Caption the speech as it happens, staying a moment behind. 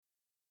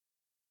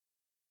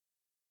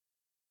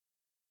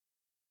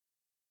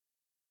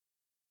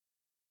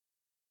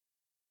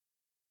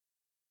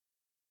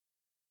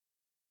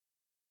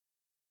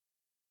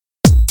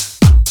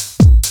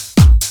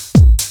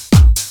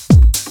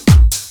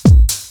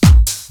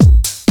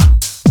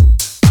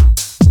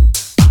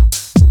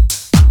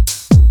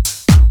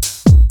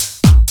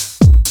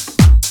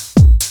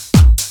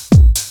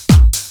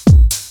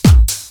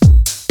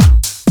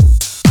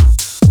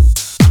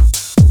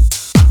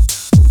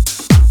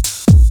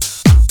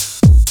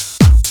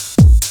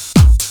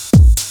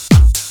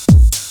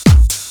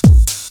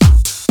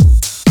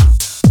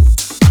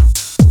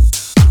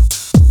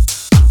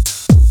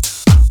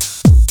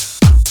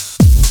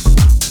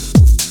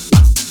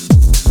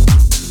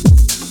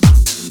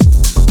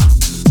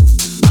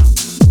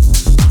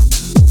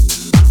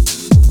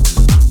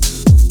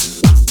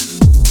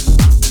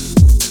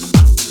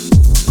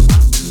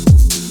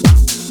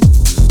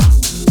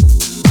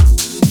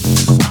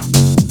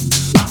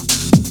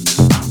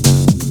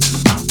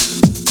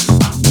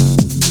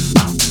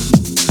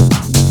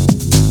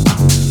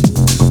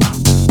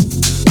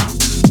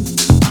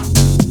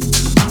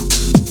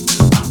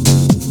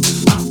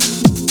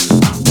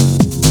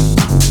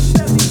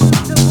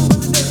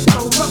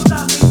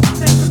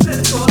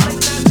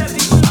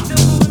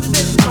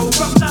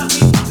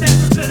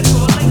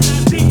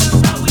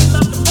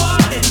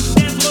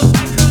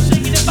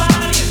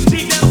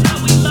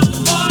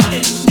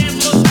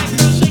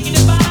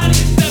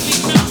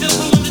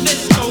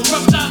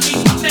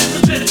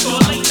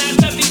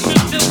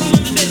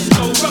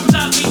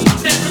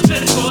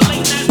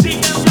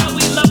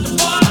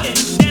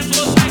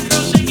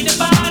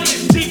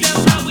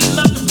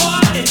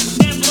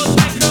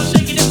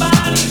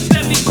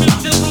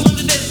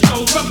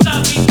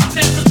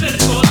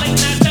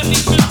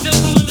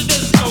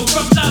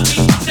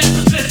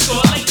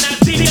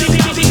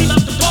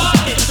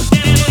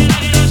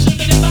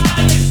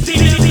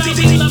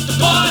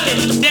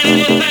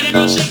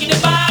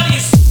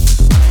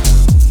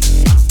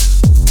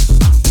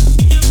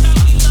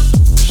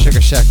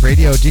Shack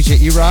Radio, DJ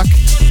Eroc.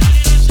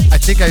 I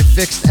think I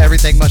fixed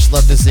everything. Much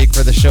love to Zeke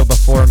for the show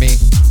before me.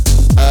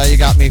 You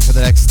got me for the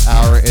next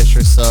hour-ish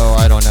or so.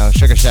 I don't know.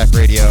 Sugar Shack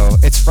Radio.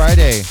 It's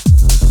Friday.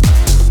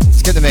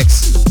 Let's get the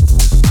mix.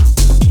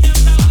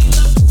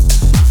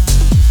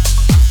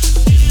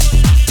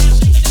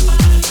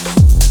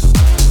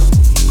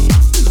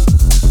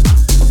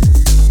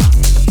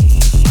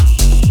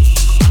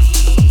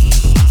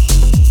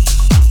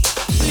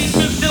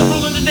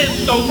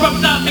 Disco, from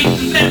South Beach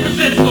to San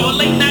Francisco,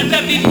 late night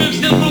Peppi's Moves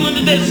still ruling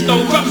the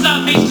disco. From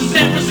South Beach to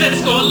San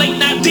Francisco, late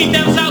night deep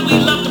down south we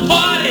love to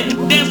party.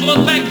 Dance floor,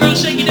 fat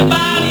girls shaking their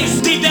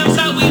bodies. Deep down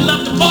south we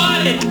love to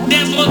party.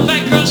 Dance floor,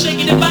 fat girls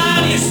shaking their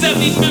bodies.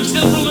 Peppi's Moves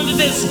still ruling the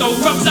disco.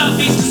 From South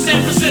Beach to San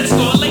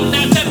Francisco, late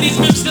night Peppi's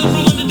Moves still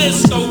ruling the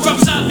disco. From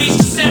South Beach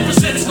to San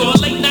Francisco,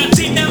 late night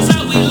deep down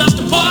south we love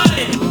to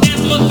party.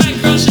 Dance floor,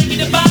 fat girls shaking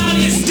their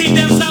bodies. Deep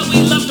down south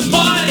we love to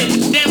party.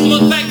 Dance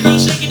floor, fat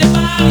girls shaking their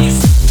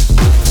bodies.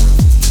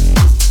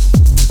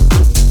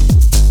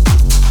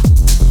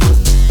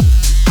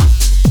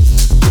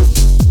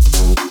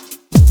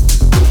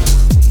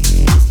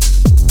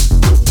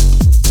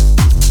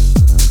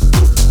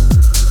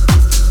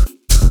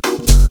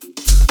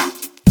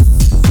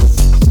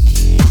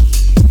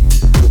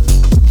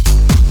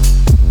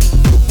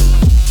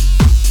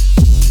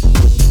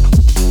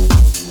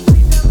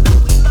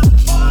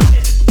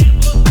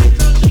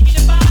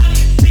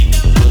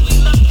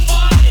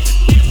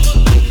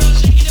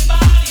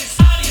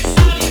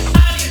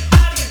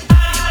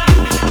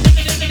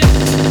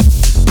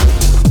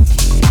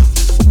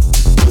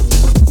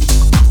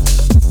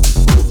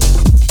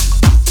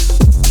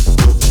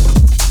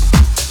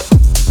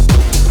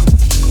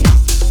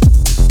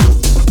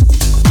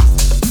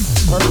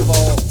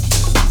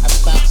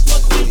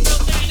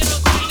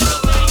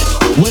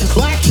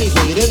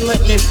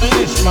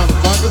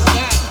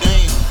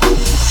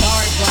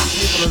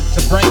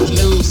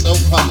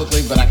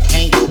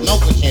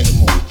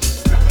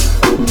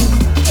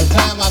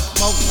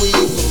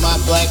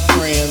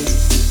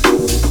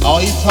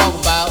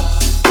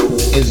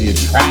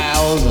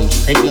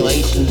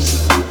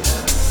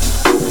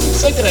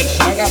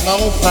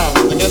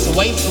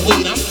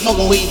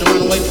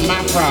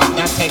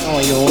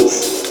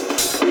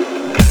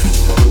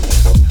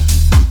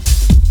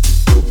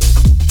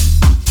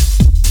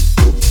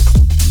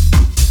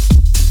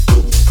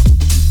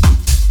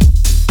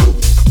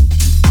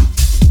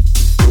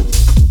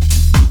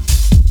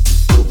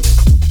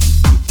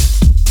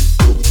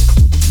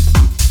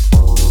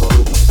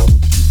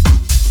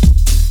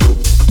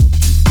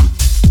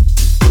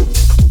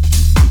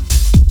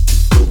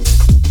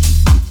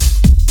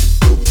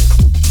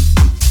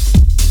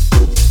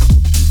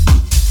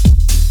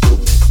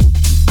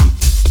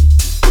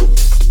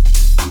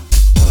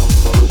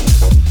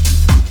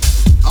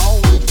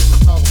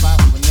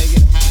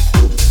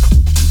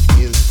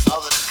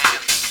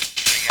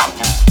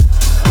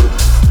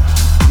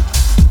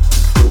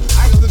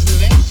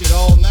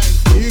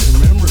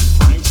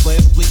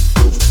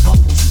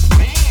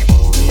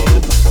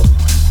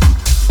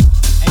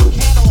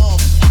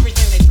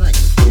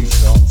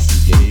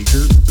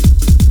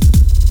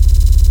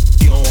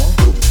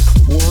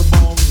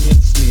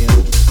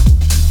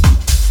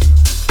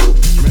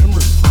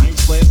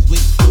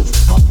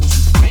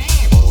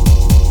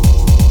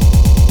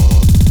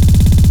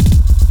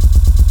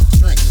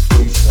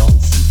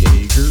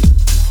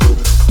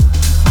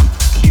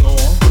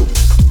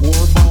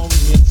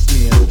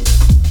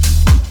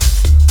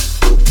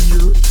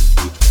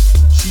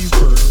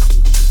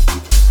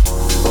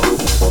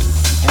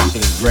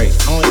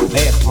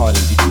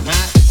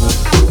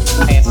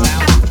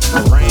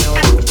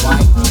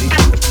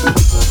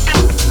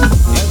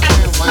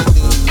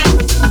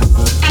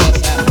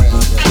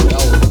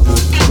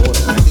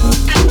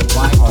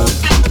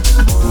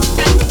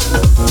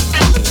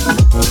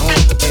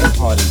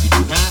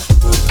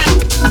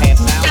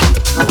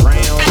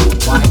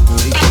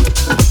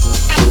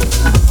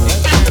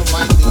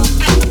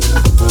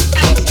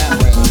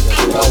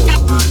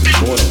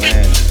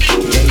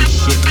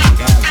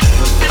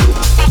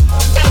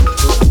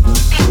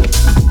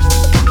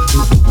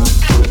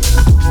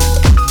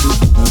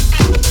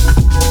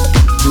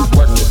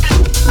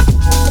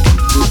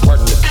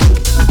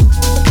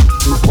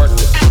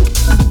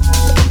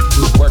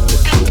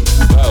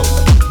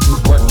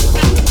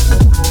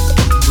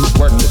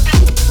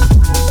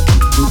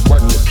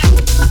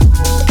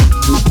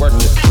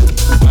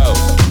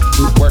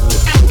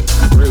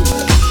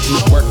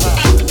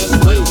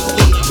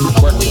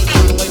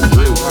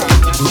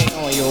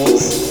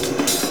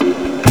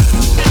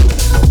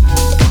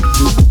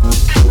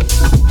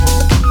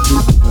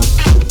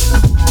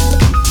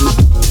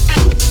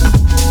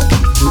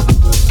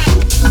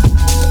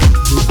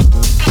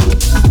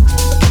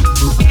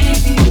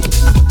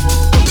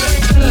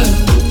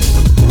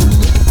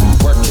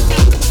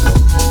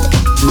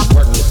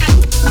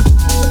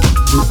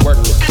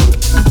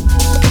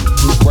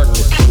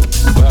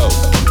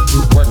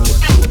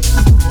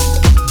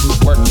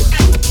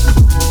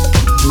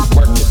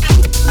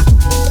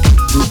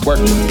 work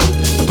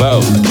it, flow,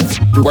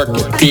 work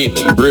it, feel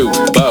it, groove,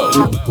 flow,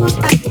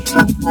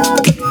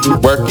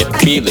 work it,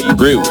 feel it,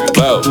 groove,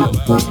 flow,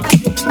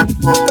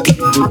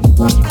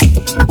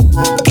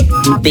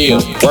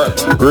 feel, work,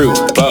 groove,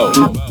 flow,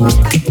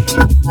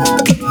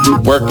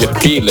 work it,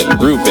 feel it,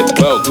 groove it,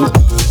 flow.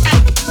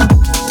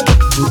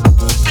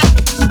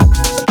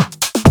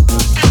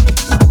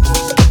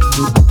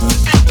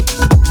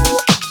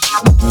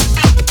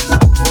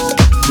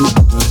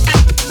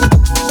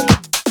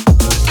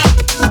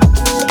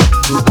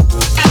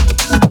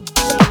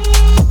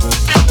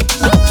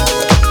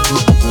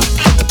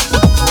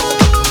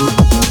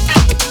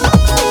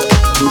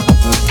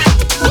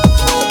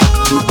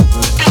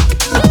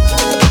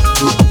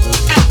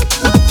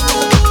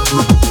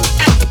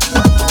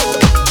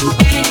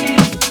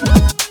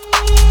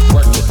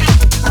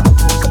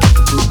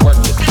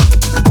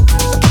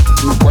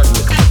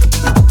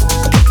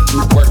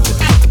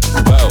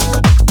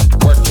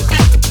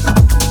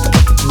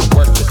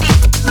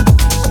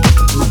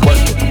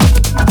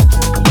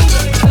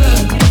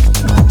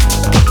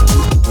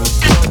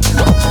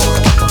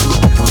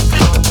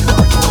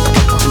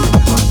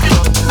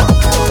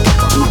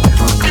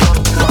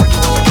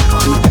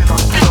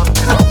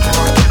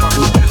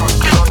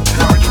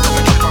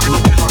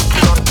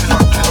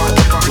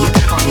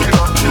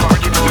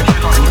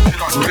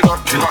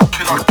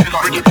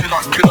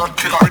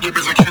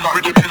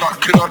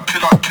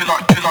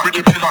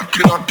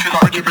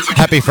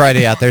 Happy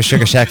Friday out there,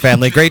 Sugar Shack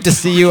family. Great to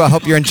see you. I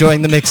hope you're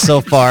enjoying the mix so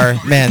far.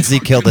 Man, Z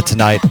killed it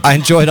tonight. I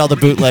enjoyed all the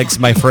bootlegs,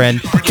 my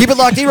friend. Keep it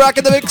locked, Eroc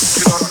in the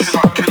mix.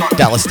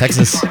 Dallas,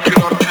 Texas.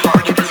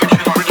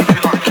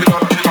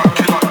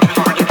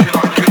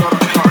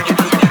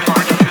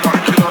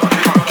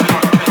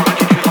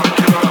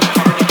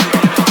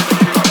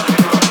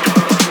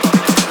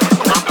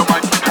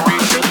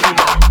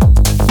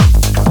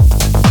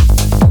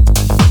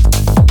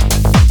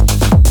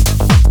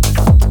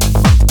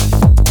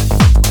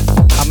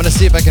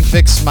 See if I can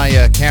fix my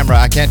camera.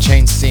 I can't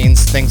change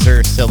scenes. Things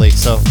are silly.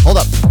 So hold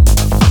up.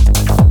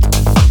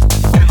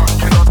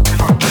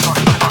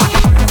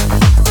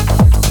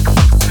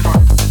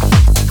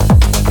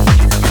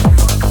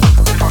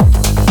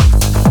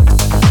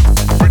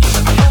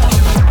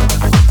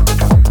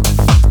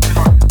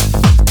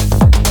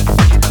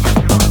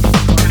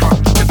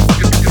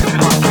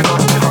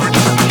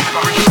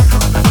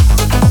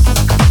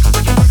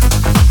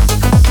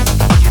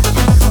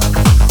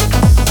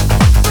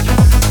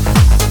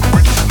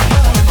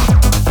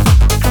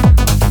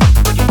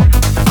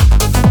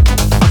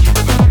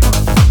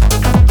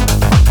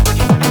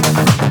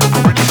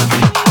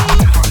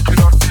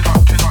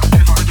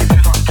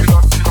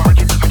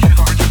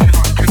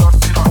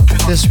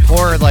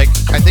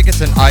 I think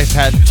it's an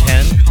iPad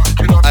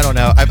 10. I don't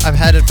know. I've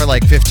had it for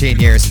like 15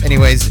 years.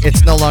 Anyways,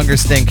 it's no longer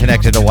staying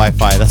connected to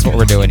Wi-Fi. That's what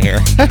we're doing here.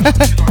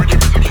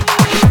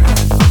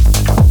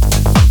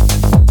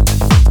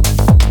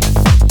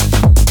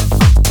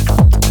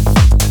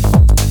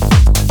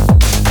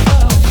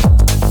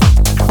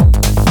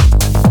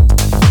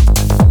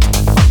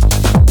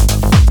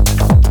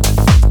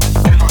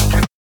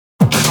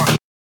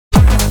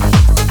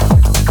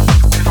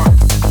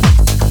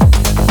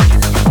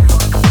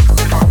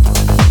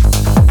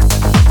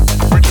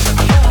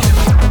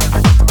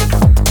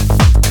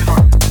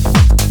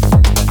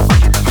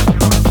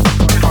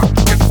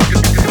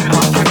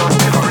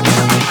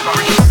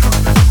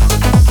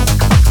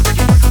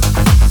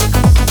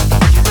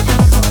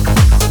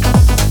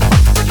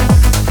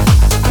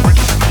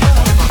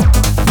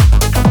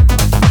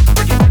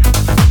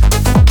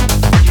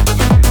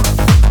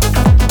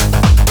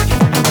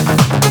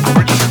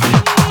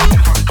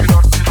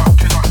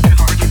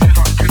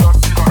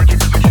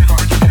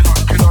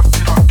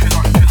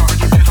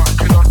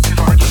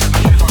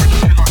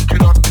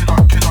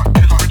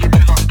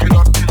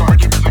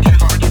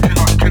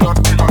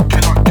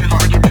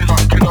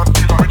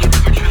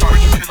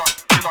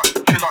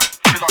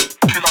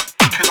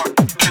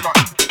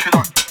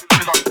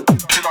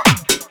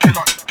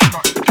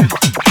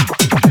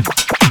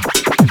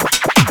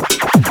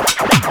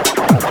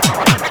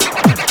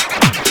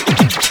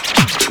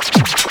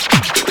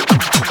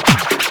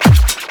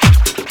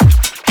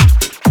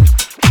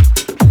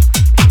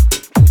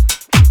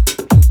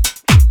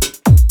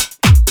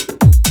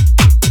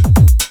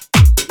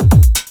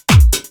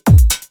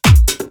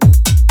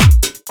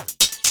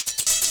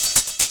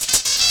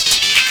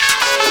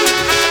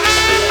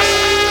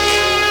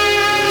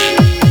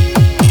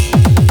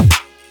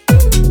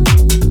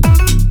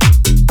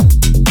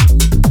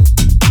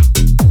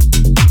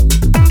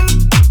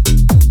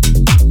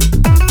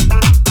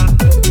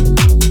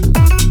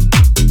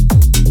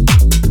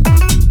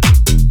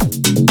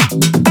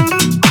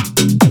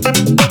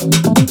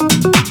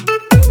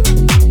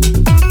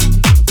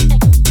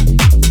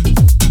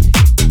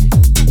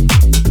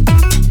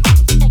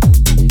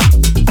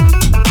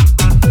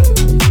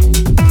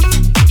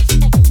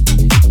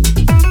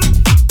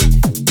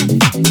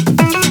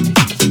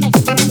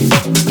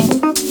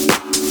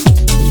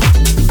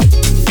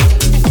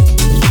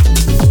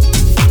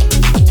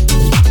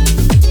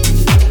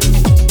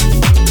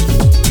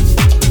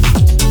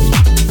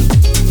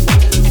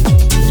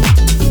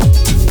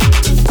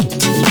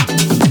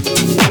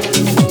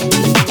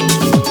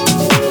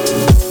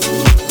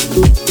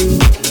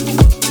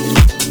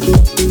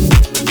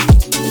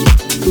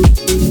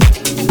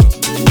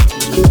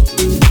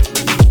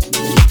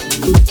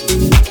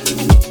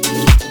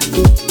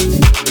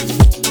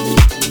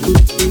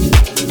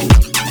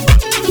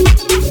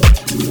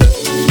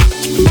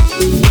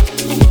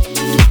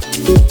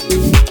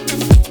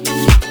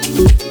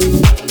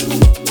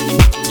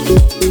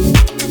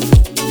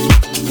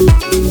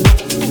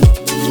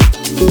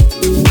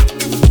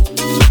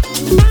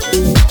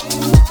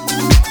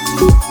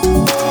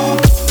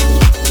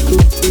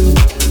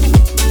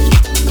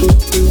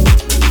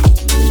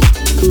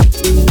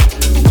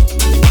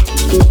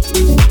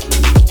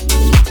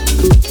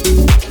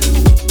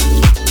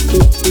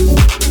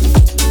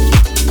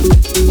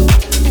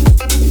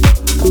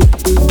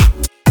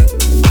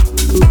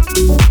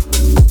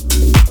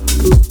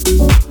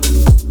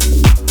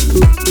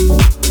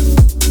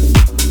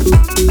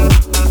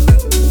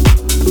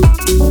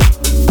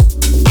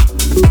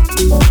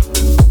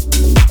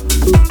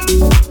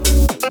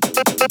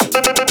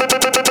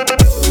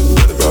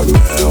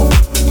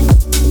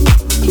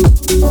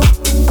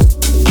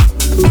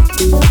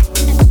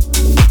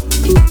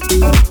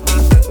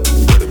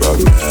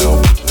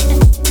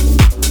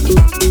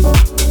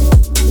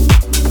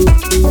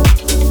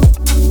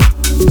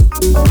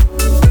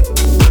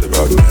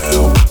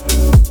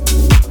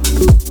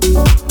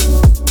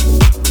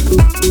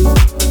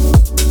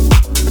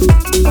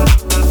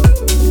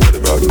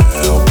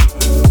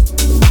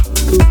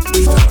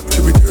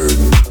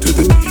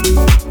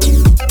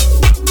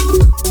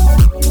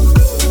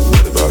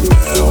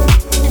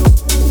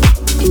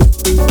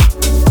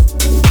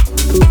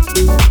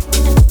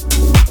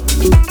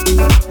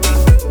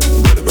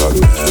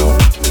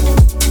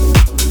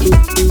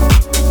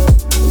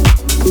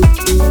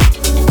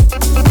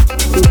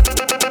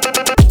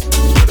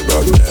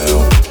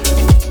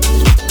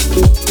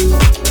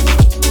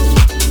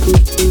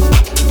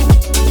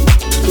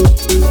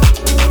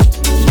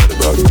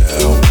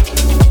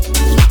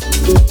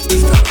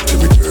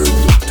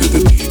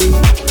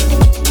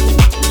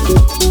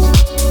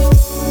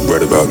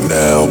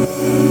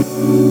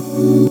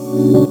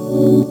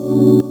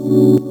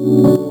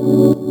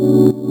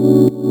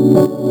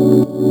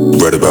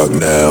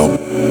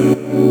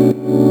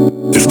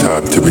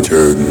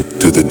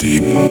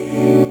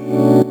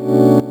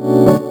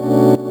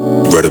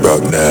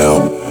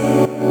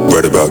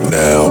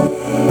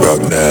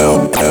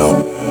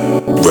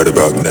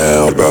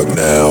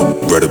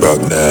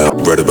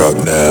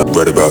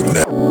 right about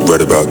now,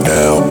 right about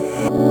now,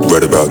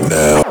 right about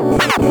now,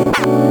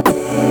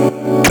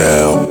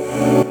 now.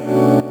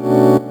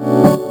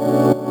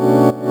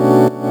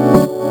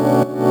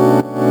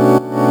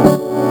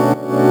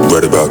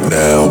 Right about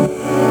now,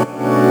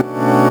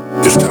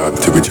 it's time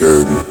to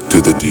return to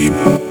the deep.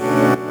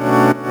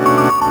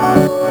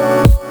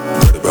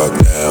 Right about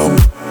now.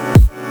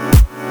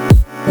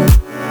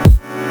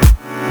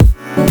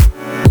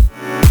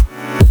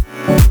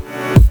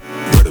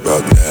 Right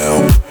about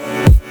now.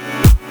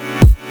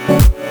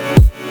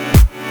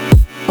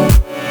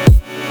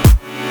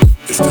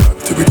 It's time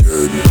to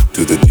return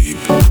to the deep.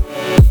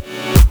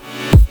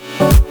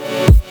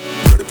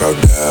 Right about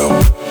now.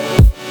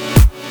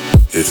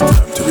 It's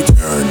time to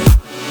return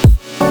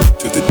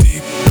to the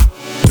deep,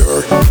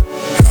 dark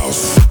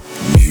house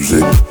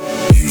music,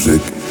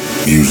 music,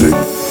 music,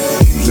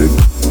 music,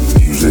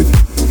 music,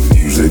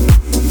 music,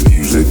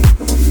 music,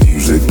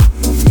 music,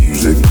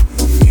 music,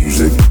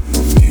 music,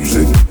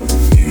 music,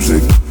 music,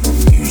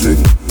 music,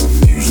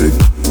 music,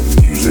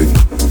 music, music,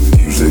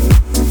 music,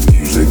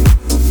 music,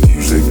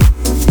 music,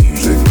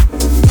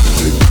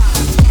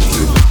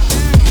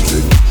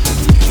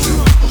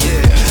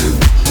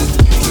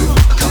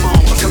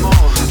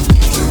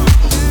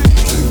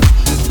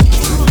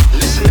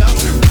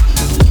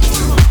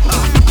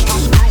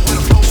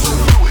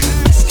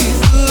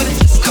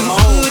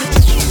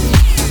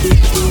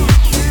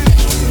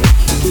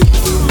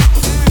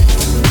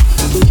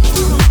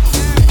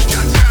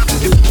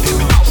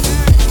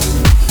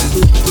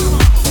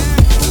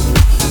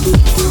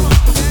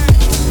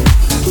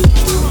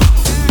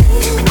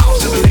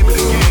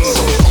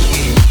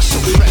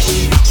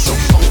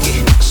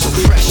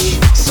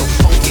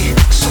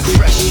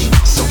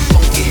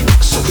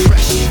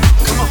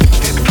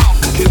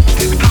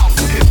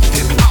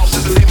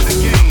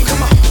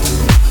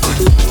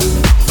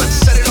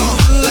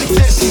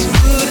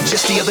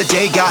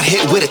 got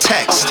hit with a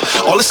text.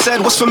 All it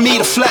said was for me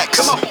to flex.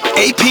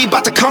 AP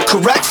about to come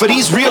correct for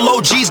these real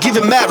OGs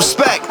giving mad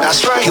respect.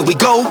 That's right. Here we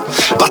go,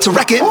 about to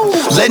wreck it.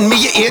 Lend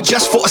me your ear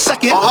just for a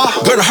second.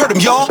 Gonna hurt him,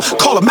 y'all.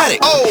 Call a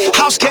medic.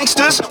 House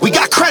gangsters, we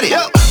got credit.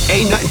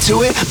 Ain't nothing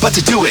to it but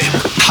to do it.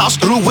 House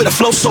grew with a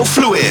flow so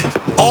fluid.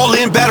 All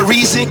in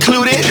batteries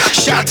included.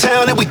 Shot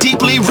town and we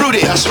deeply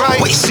rooted. That's right.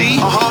 What you see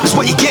is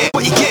what you get.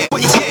 What you get.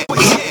 What you get. What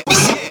you get.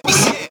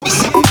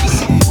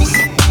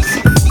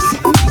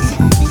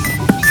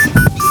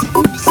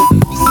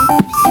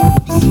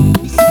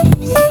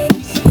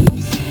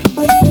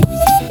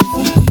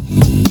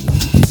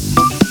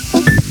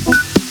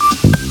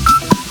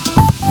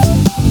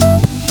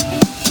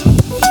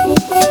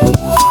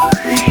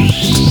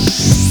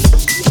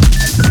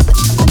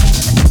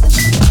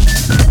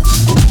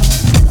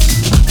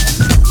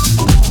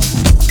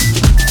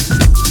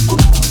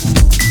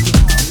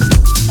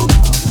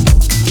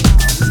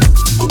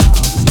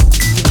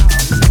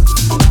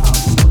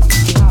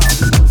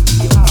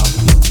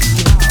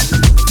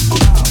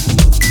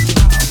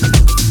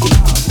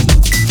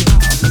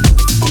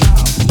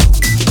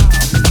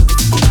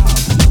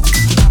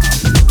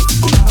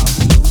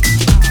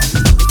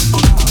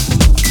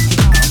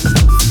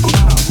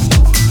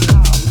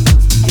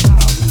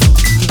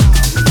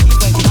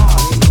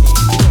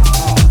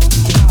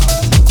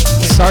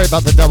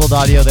 About the doubled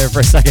audio there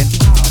for a second.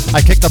 I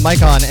kicked the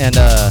mic on and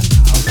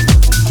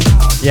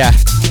yeah,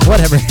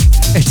 whatever.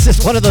 It's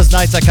just one of those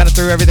nights I kind of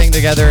threw everything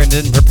together and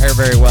didn't prepare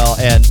very well,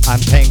 and I'm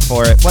paying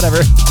for it.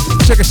 Whatever.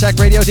 Sugar Shack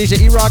Radio, DJ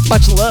Eroc,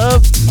 much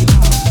love.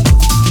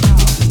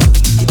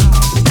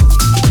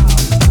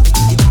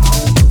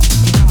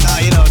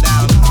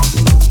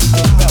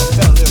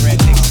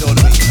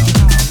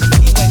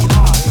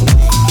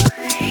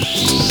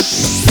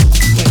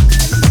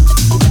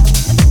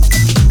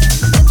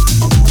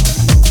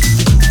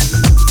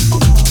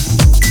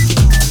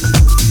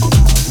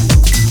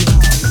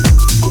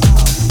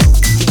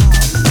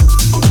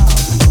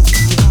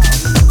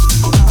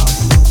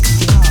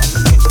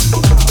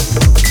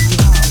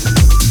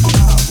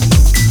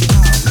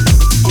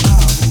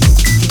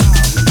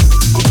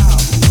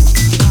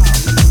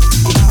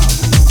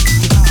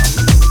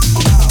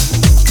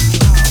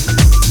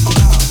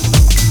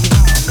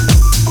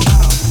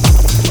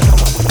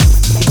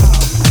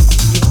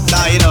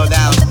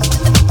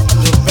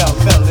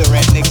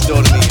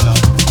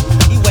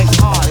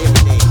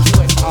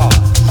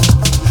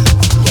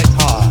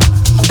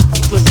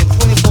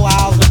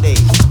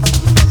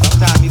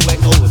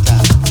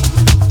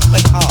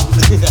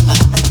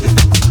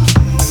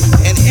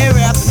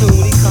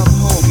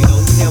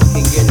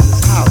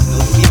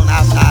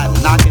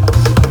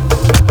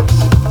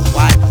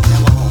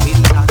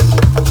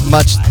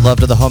 Love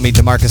to the homie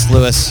DeMarcus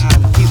Lewis.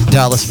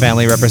 Dallas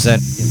family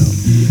represent.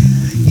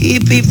 He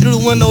peeped through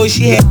the window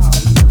she had.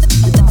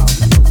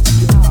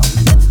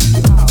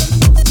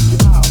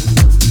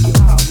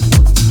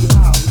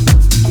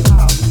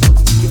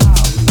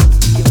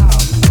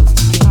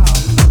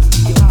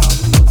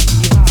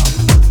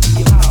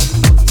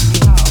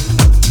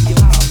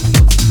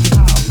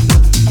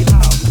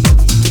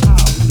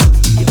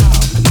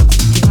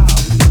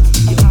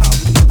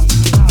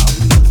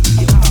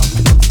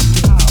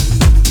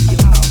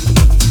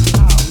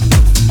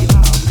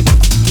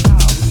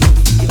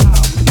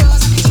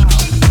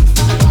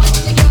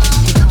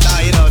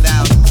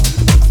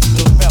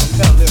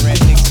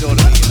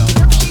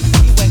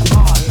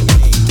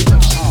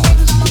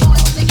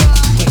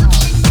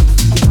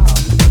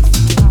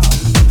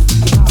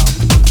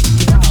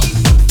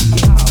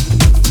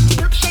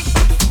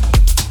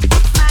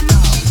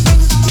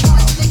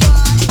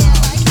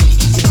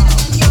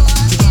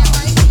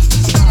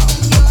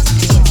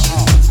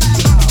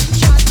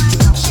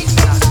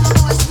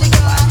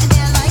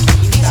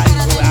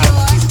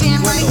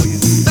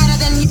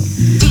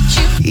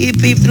 He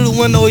peeped through the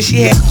window and she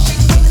had.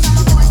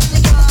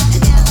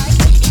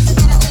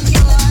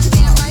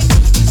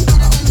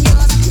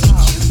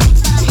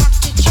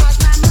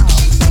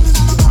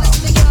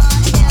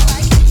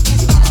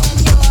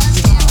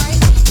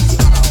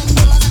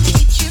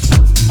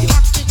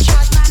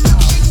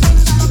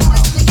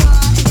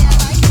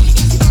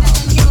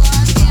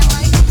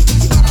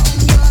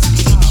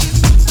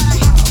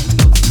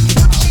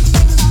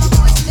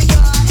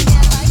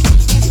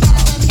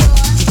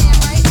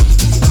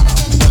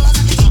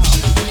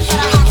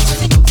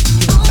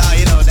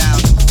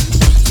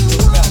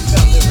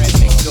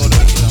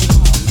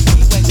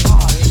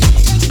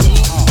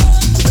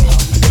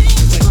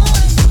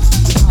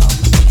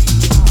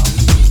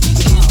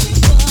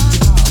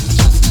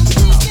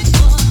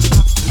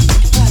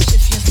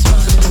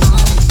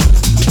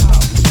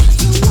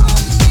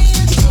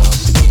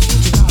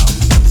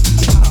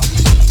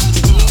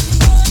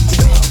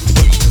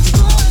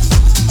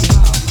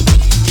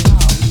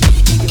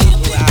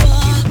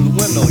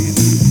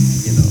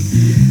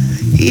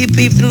 He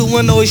peeped through the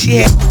window and she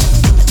had.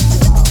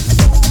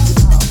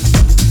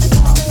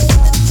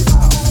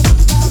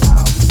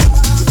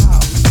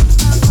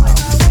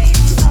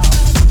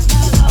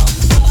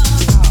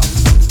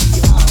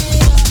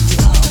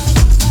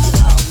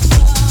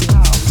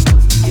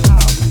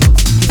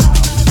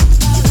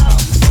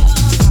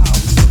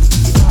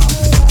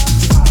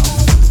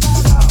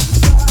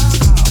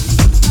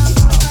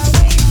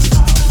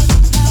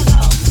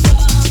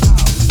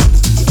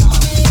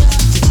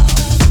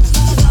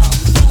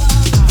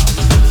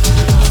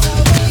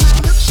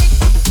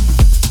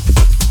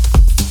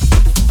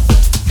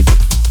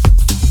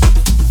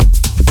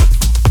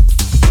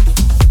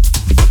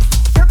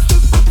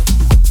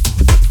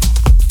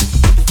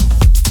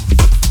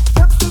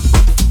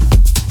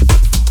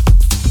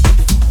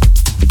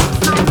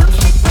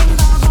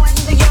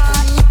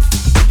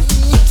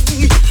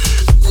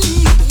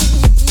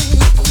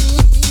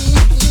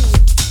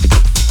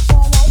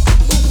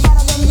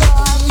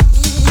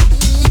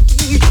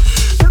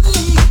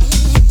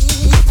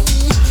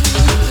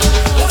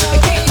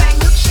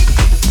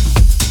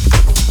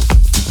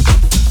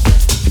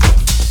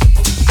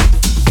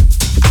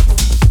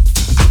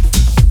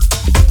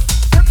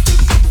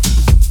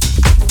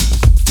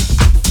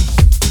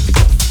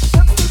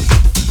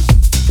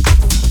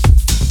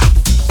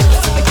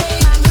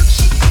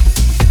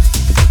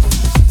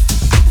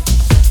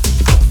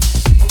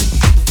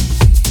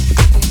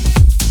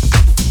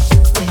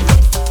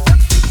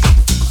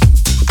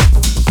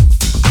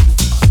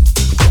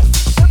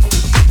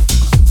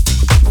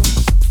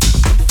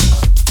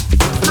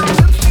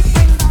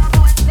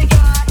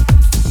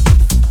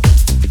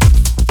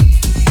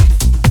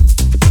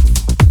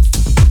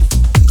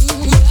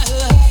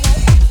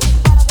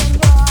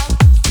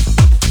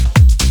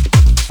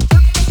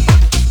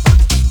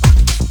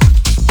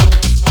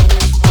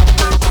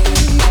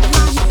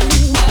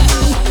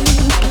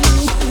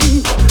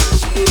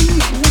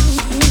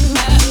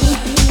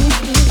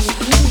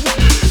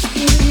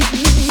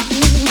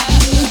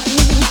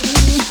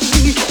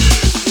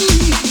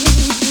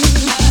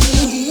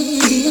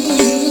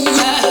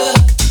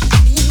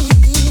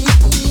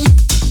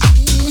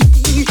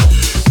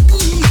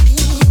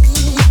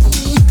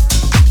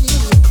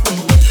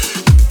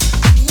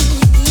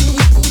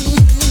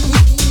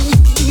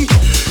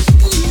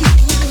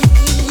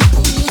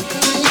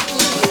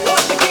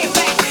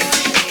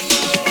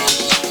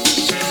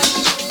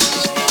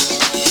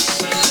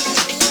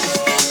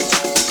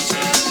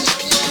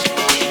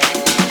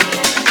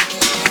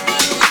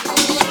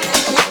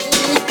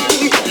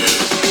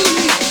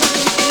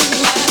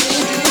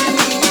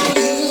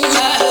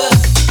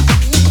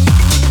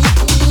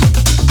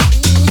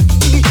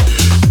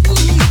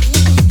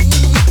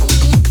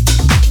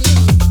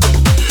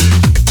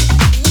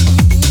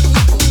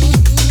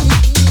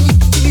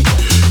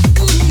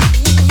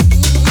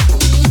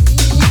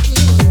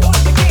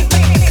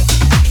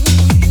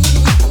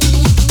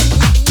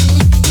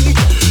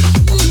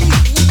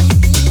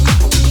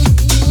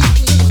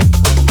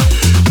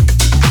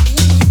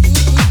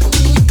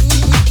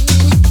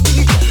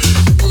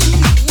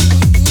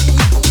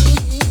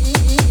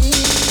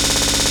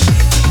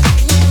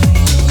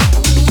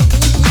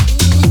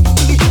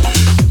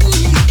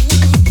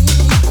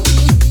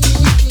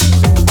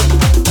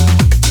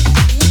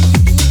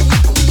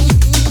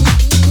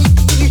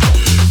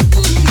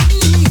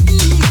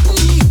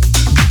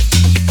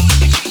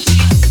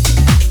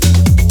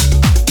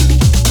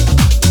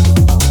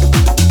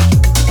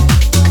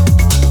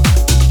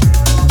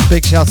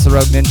 Big shouts to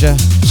Rogue Ninja.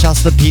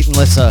 Shouts to Pete and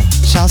Lissa.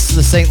 Shouts to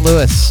the St.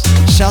 Louis.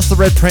 Shouts to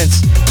Red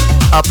Prince.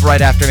 Up right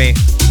after me.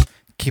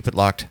 Keep it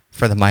locked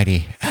for the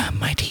mighty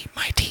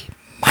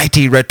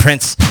Red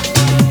Prince.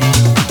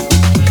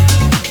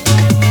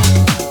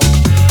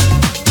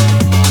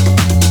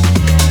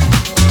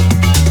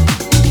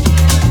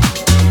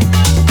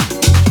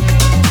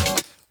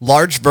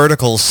 Large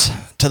verticals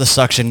to the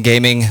suction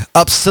gaming.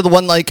 Ups to the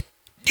one like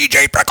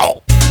DJ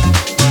Prickle.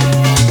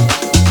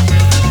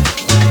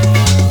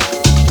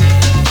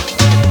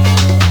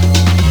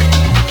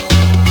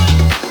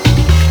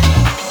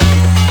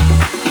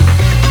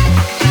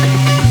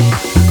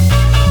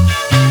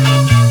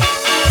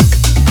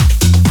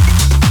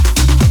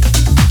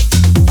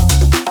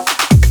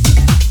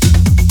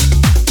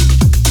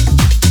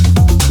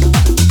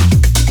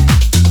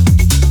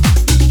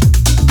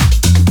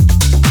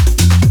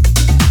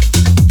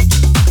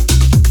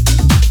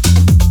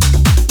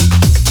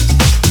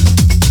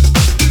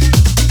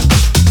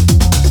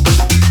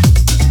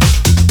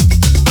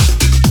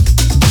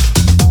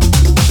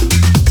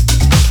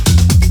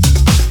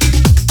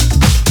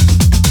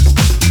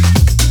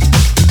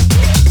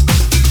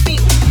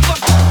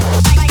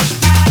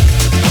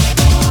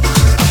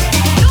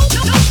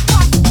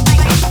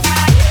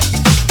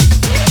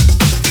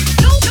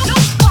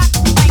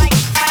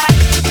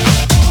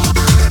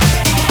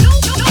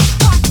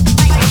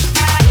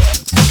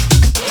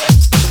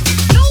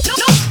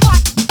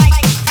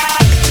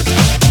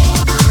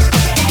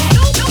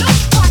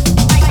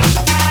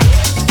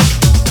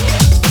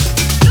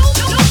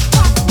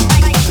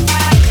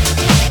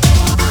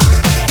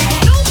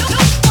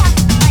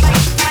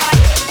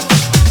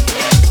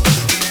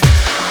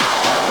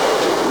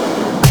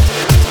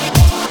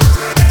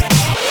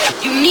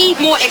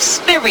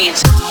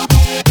 experience.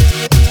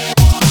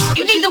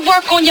 You need to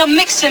work on your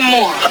mixing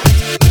more.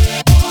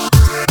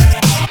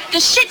 The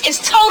shit is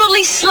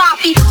totally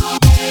sloppy.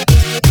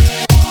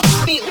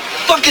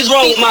 Fuck is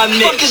wrong with my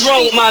mix? Fuck is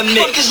wrong with my mix?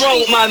 Fuck is wrong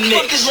with my mix?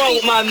 Fuck is wrong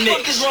with my mix?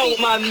 Fuck is wrong with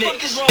my mix?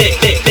 Fuck is wrong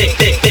mix.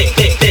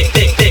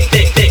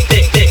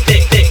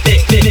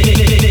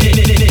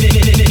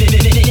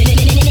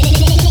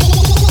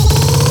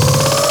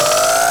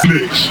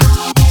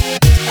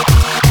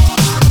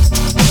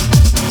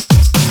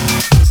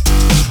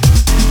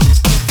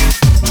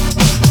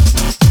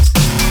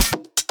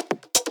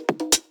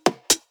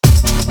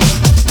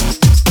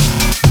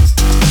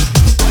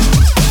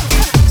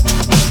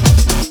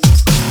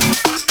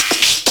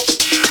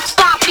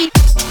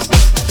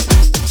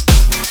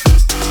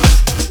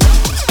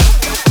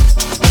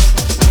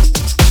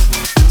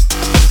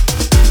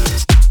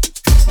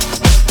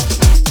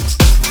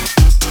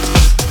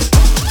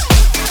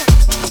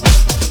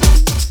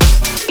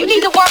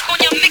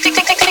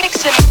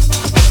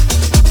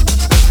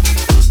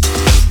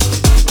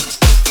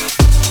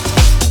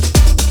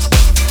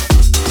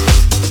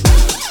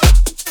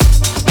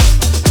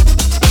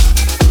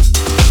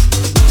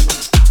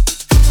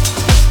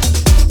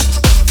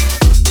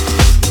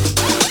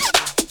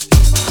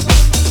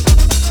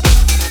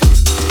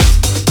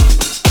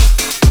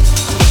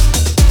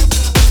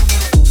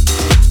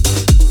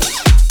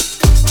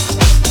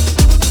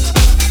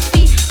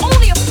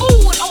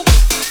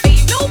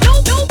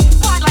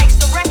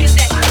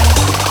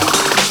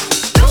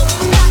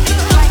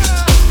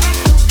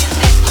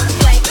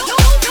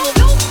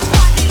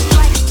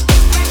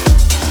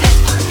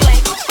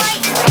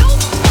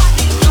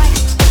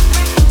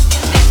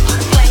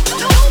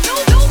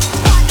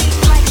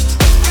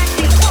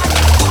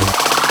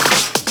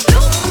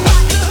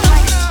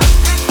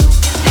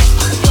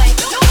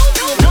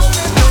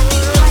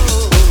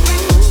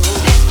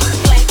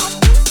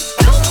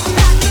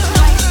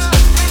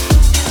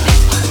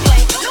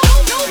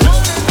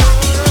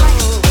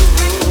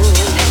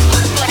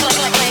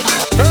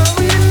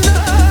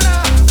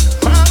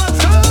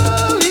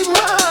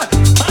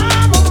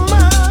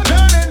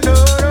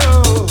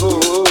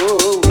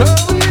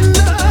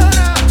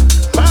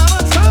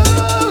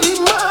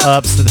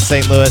 Ups to the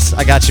St. Louis.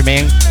 I got you,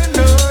 man.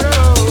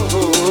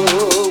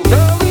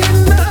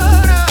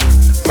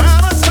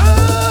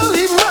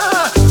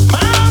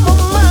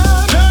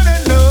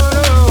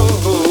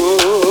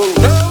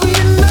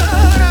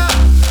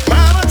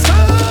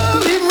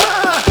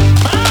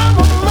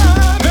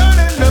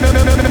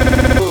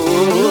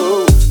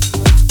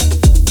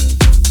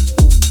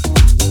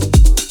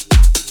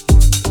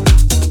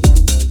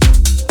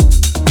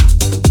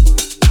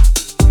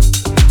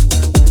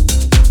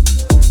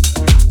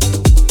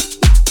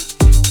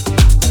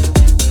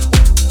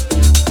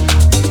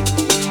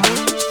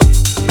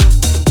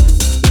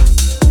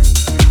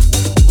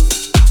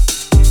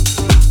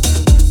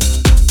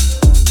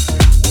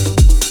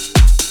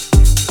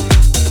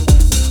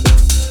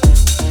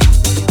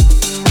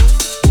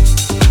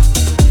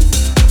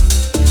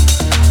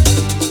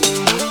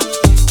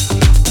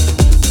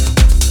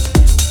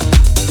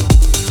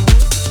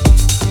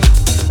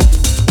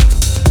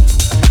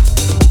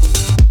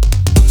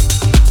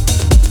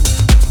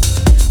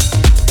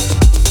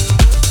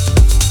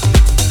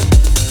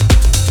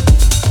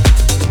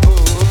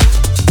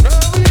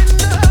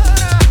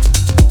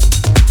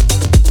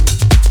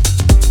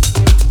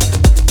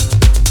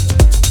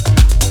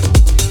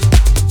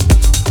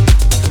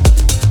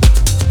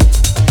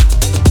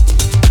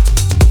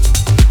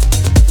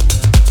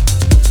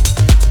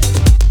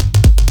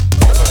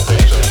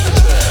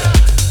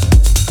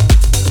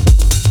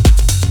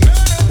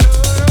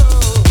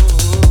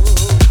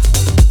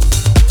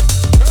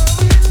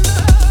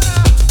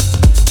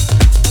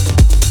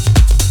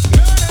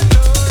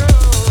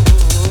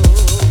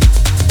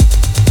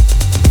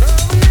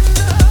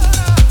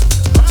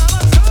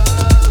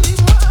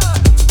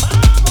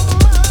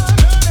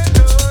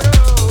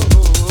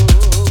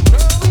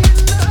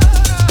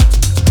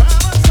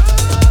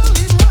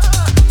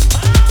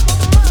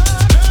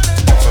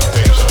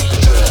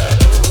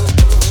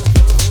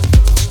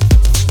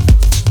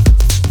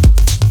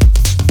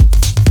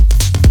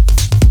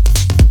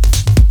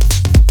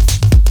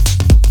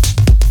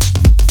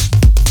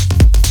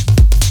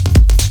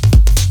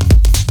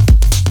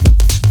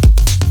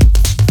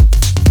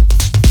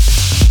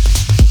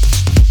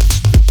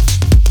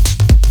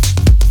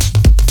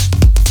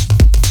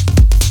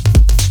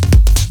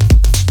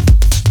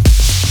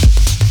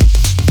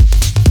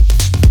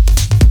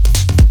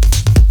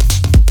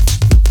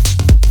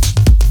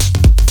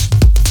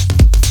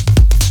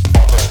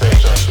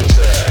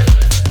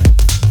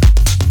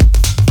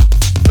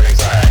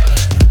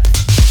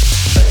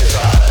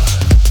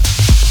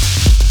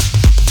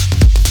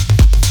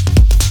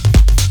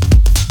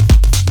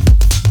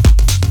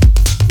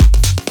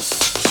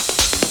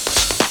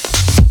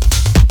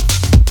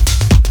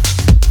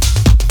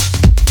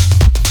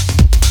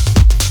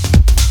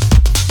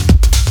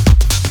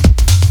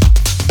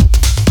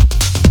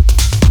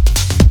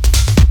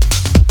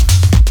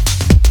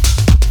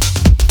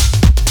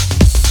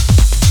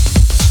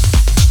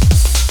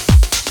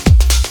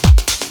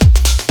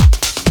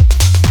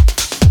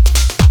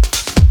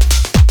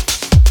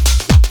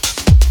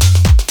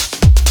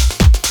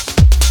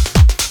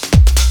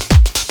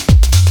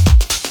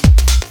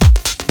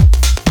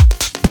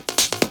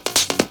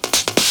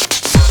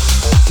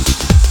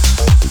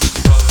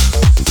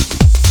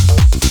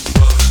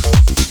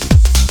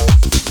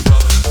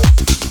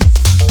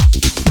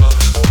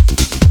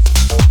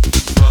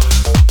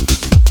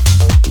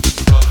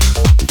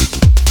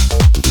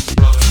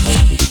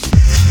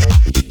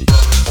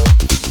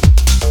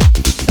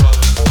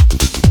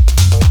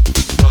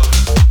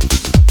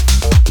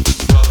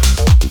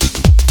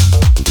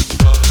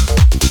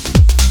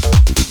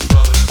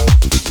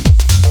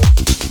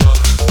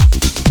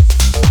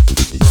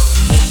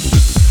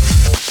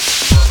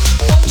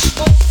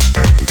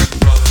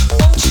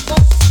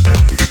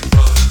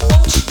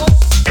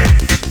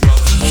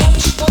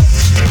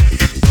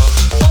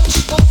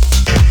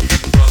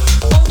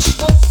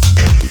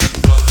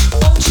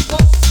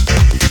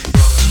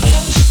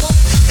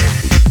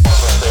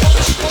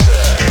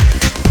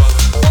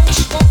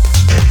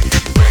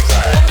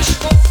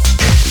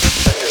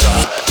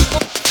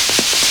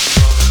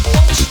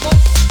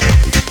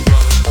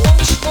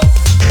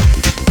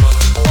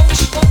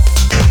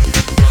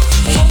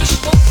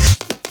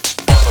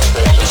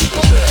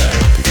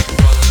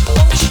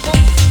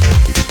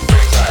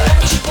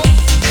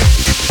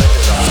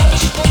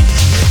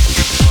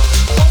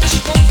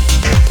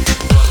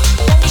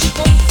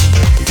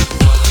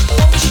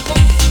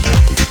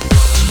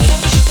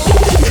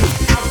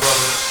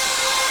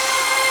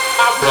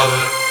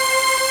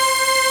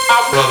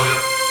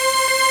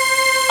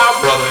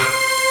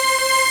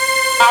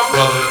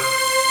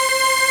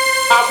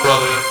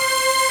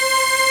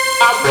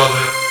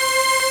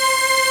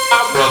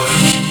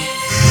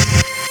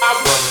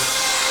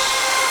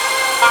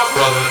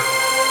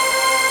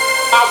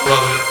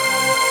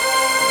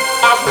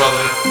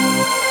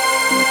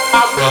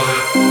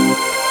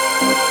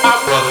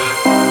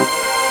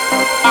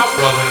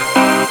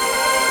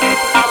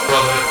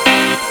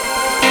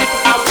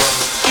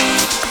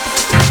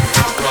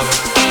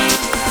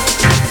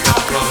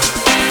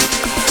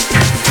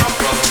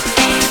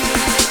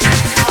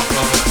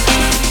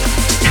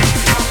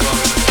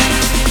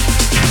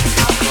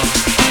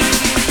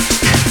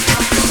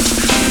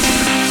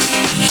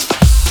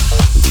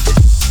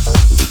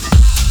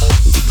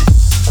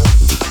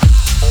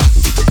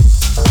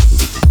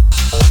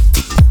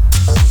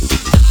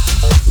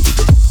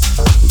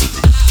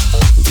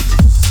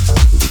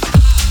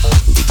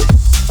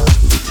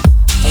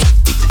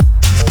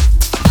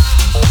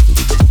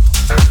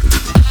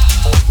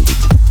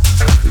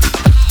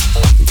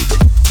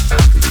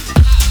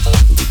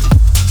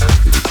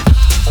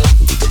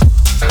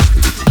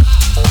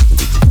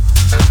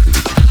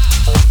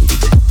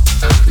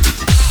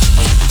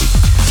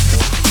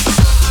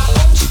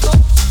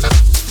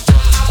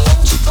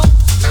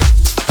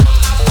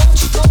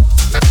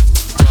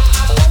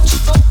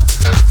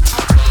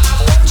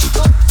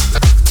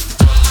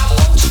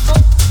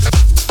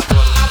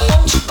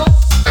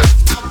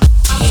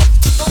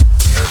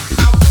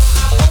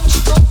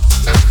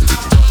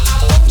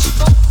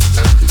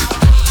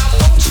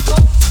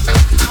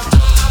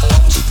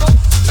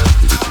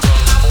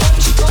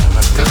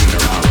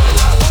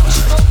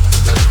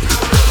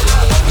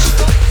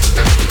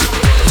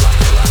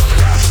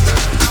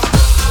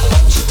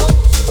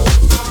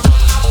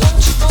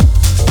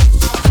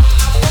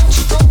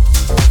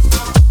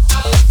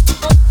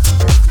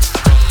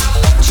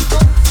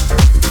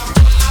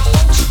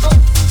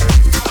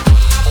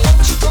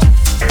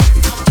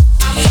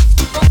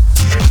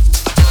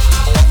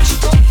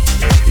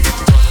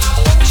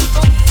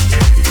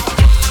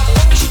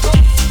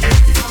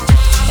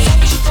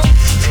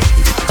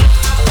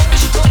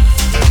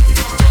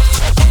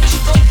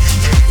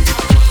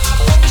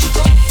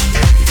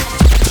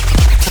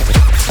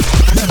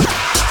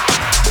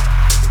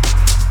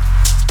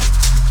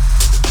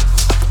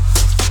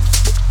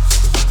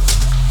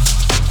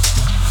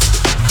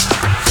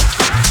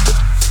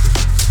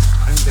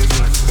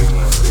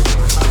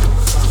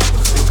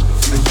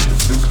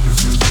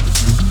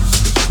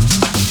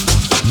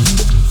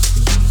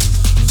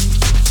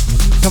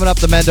 Coming up,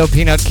 the Mendo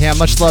Peanut Cam.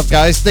 Much love,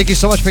 guys. Thank you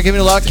so much for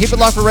giving it a lock. Keep it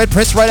locked for Red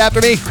Prince right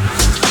after me.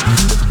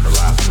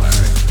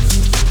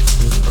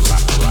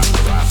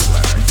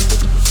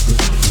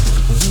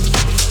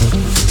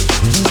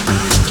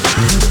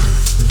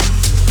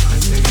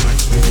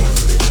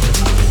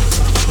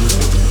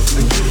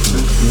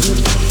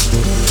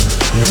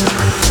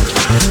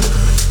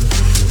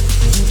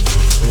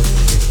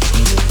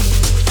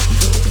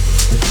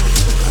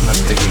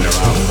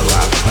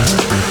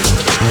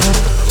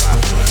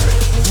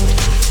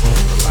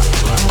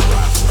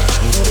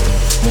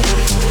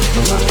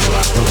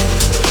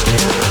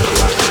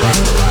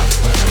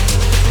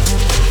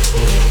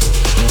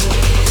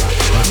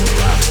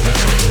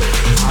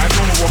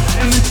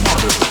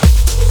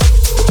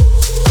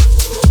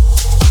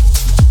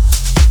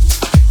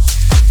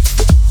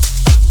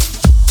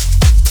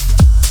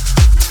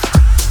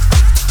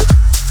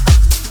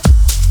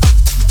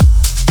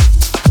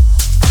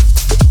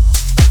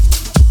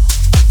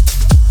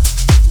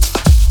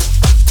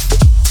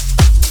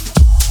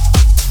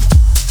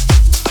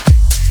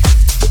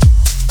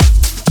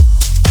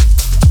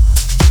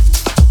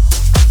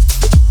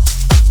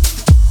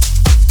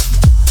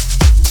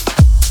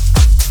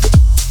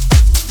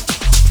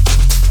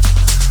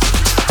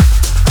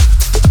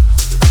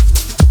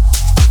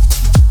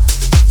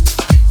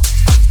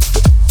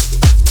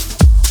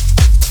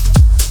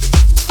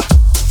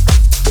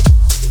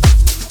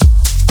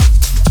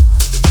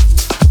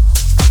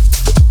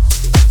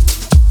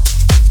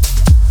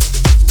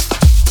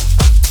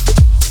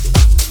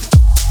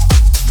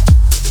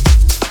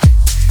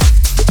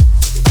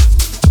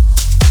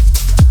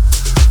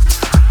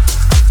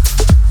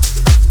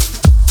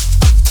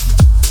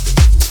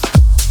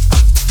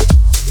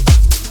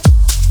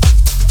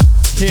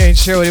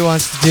 Sure what he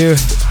wants to do.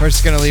 We're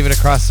just gonna leave it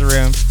across the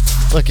room.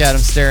 Look at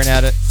him staring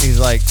at it. He's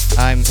like,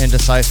 I'm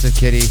indecisive,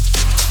 kitty.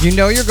 You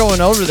know you're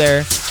going over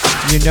there.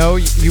 You know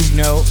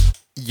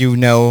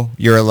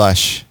you're a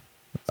lush.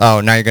 Oh,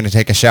 now you're gonna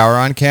take a shower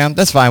on cam?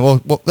 That's fine.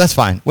 Well, that's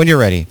fine. When you're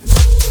ready.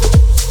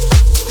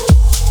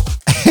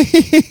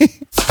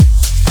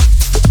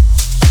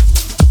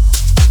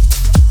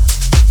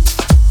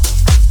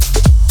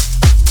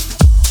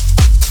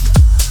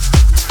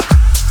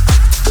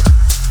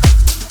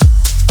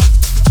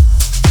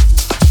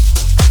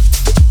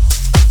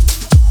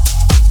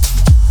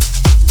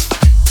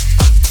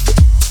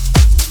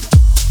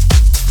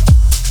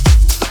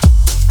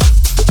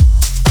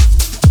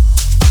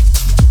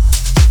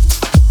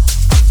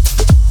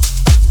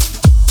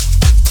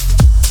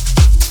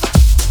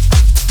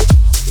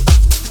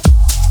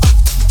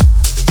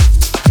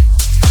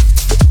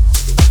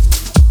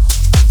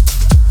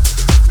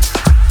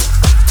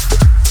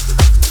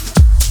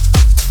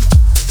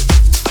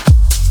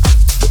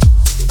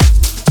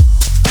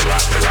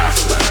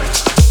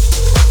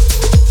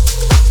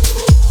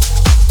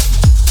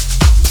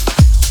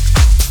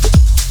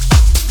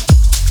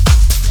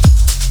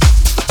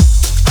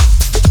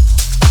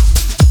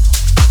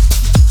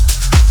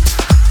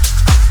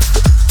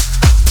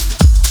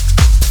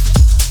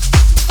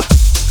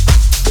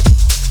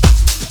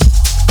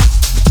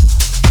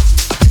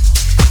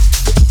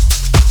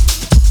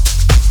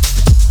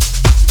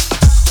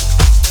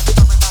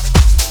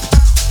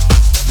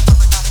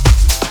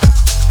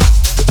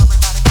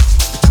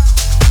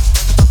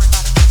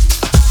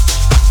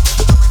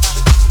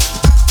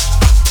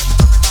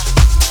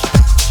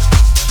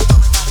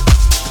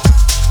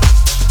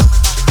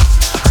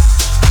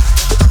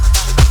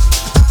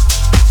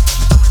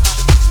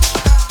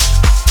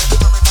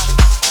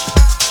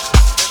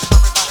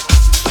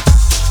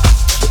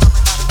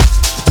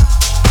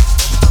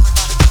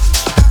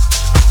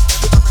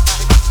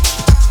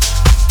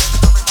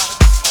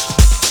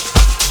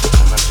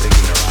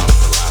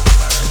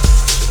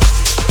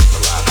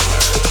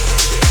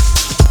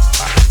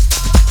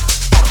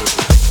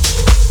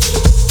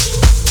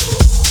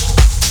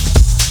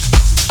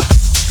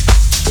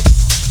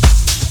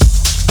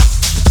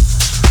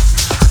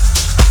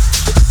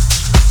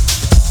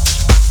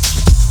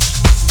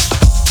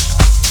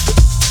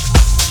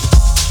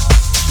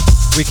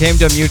 We came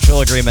to a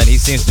mutual agreement. He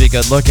seems to be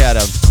good. Look at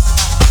him.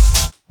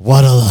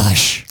 What a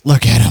lush.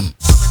 Look at him.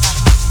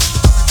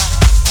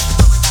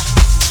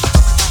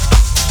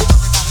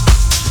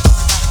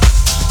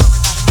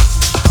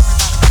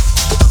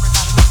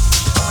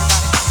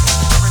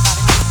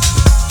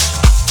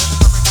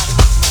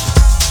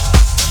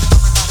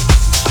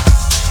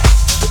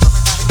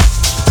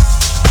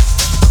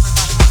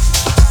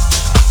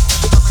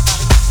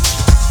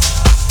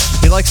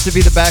 He likes to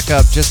be the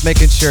backup, just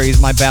making sure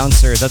he's my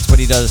bouncer. That's what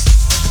he does.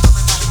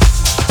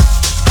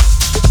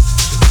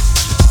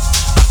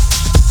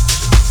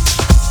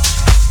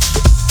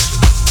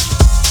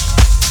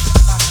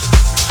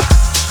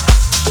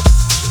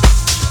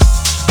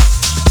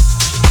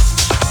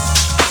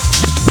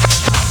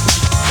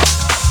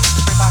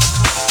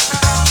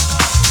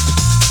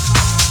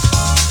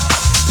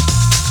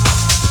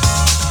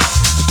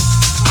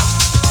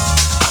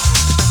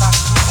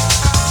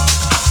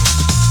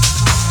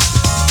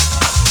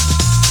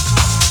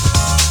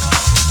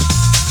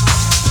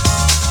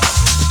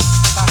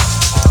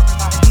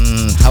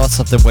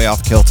 Something way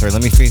off kilter.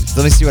 Let me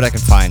see what I can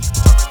find.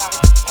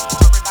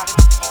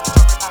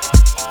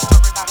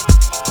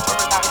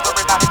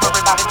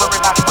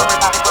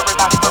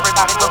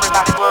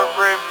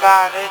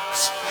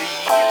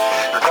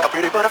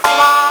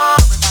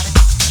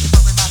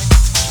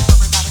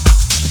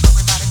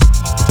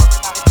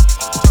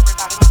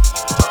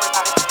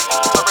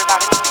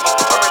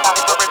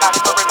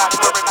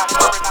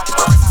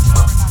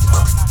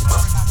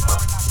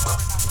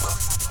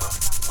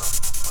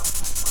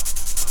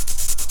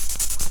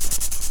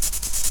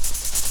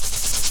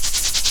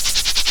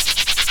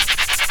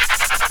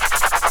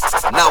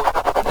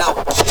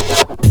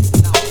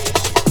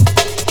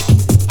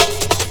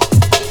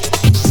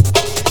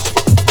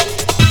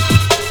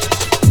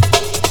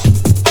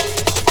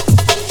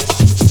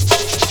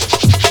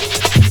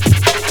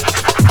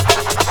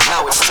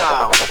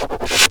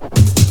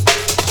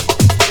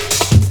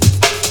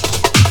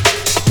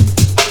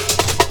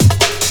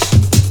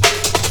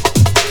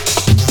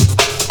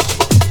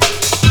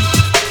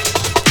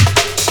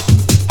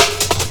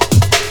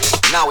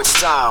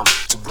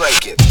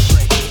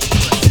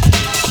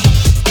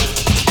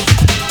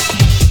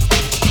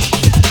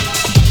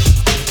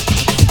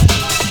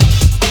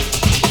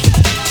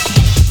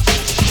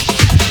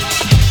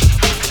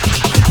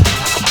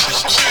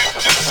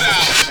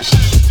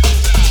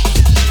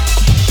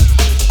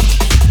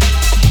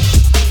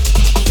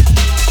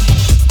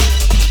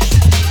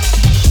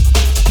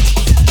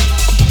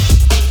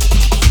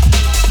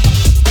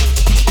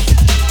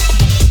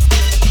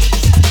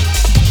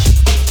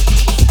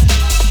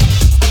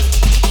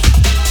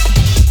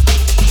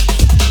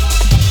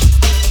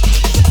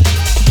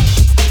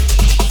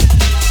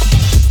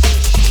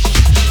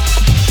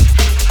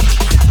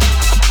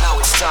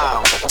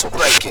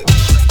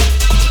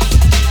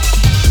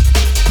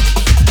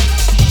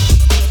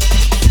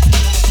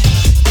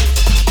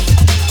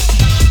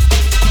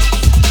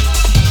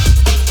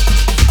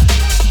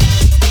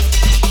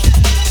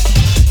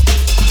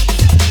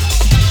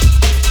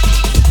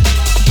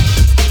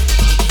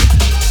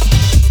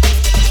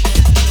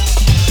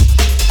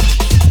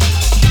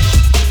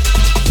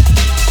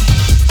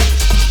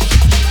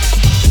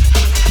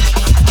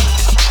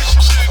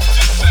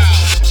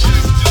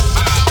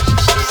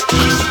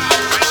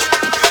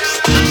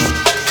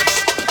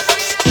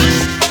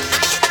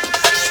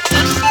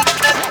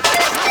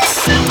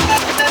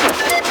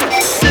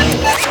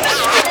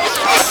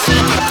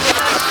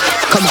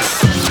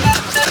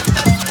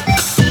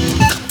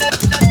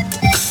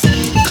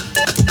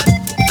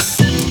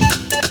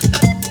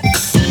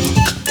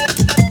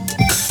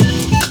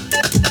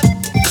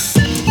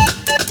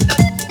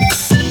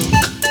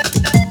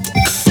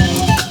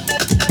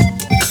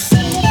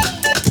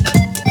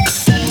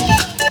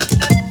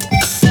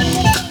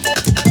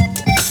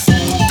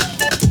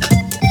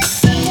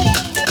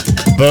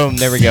 Boom,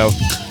 there we go.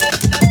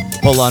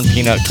 Full on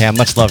peanut cam.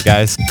 Much love,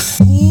 guys.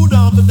 Cool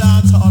down the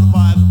dance hall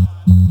vibe.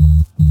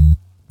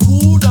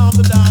 Cool down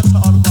the dance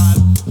hall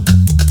vibe.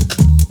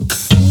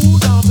 Cool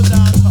down the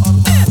dance hall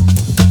vibe.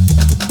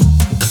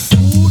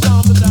 Cool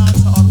down the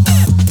dance hall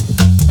vibe.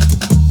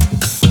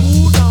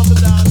 Cool down the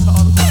dance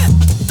hall vibe.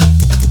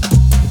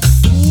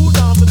 Cool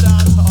down the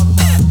dance hall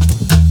vibe.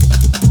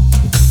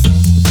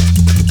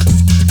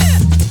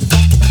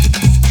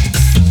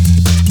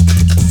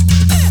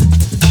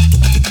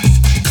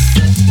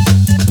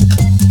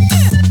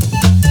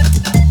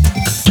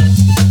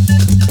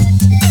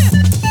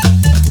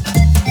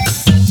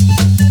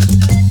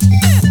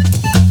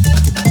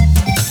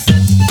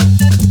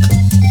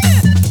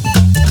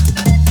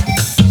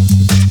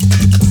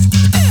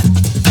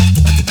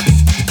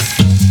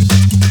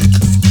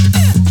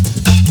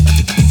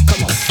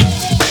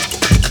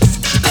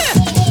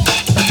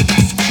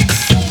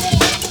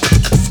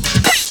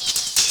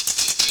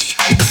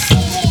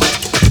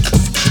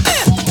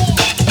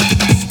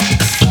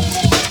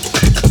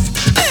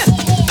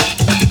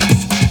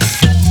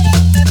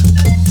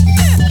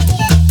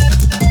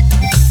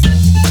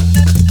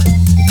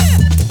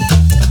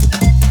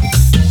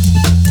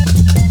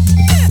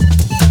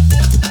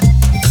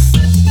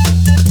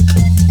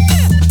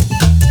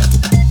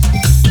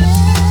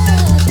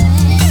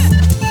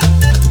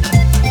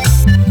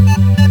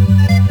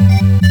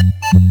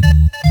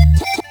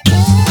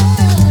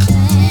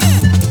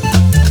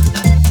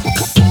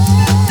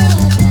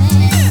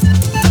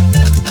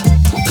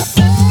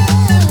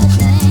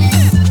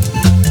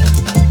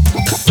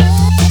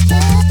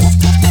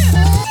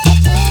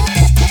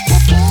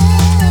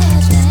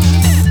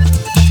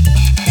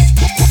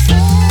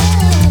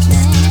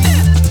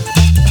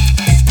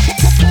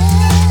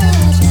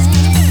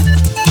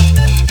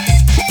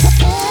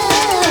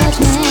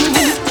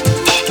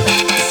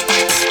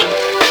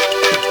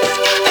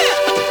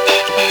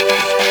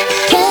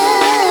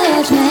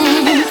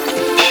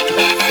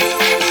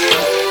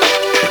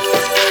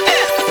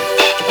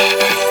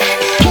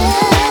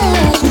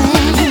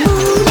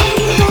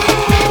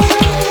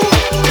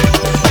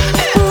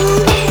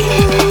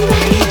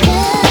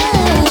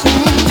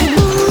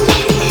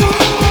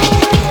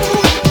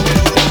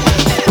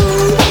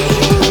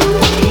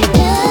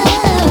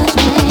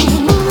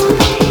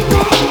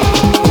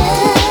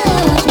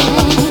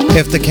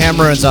 If the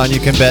camera's on, you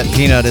can bet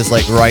Peanut is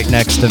like right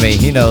next to me.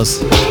 He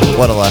knows.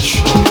 What a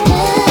lush.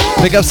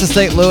 Big ups to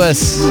St.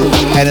 Louis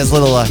and his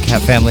little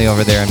cat family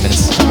over there in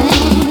Minnesota.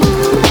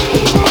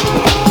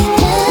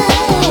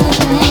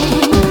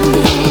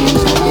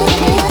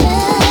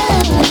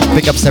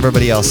 Big ups to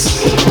everybody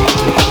else.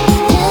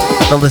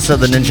 Alyssa,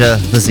 the Ninja,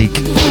 the Zeke.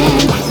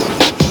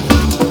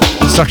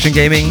 Instruction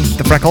Gaming,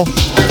 the Freckle.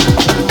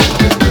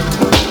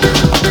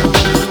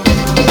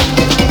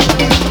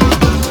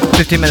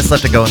 Minutes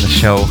left to go in the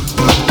show.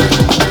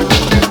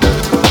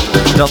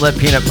 Don't let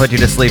Peanut put you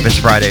to sleep. It's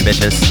Friday,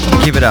 bitches.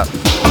 Keep it up.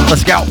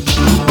 Let's go.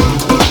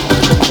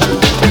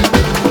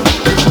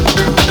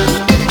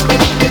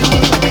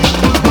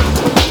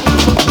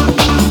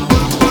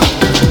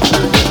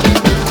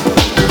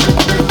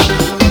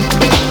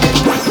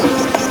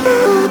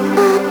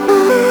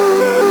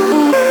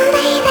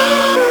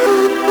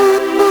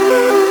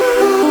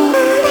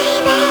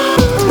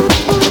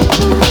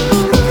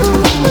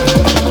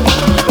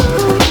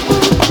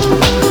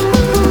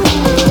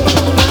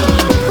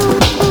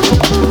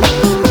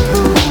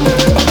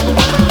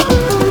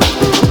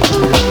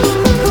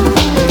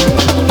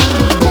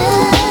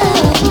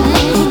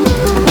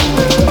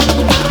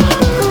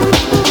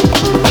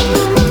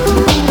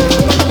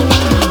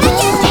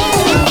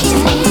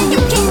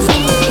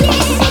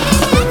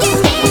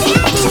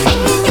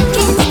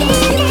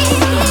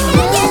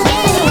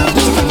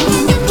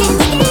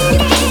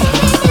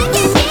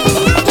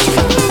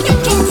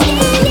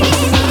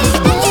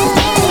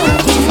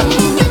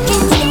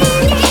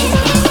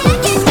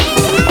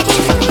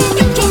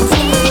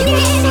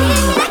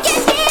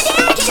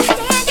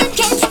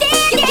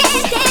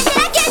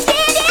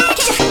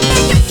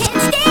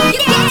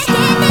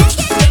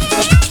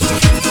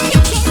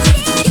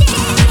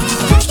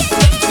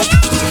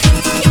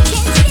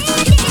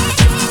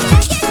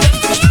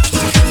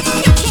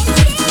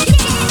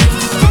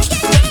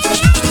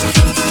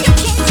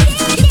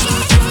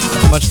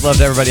 Love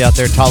to everybody out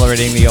there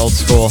tolerating the old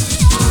school.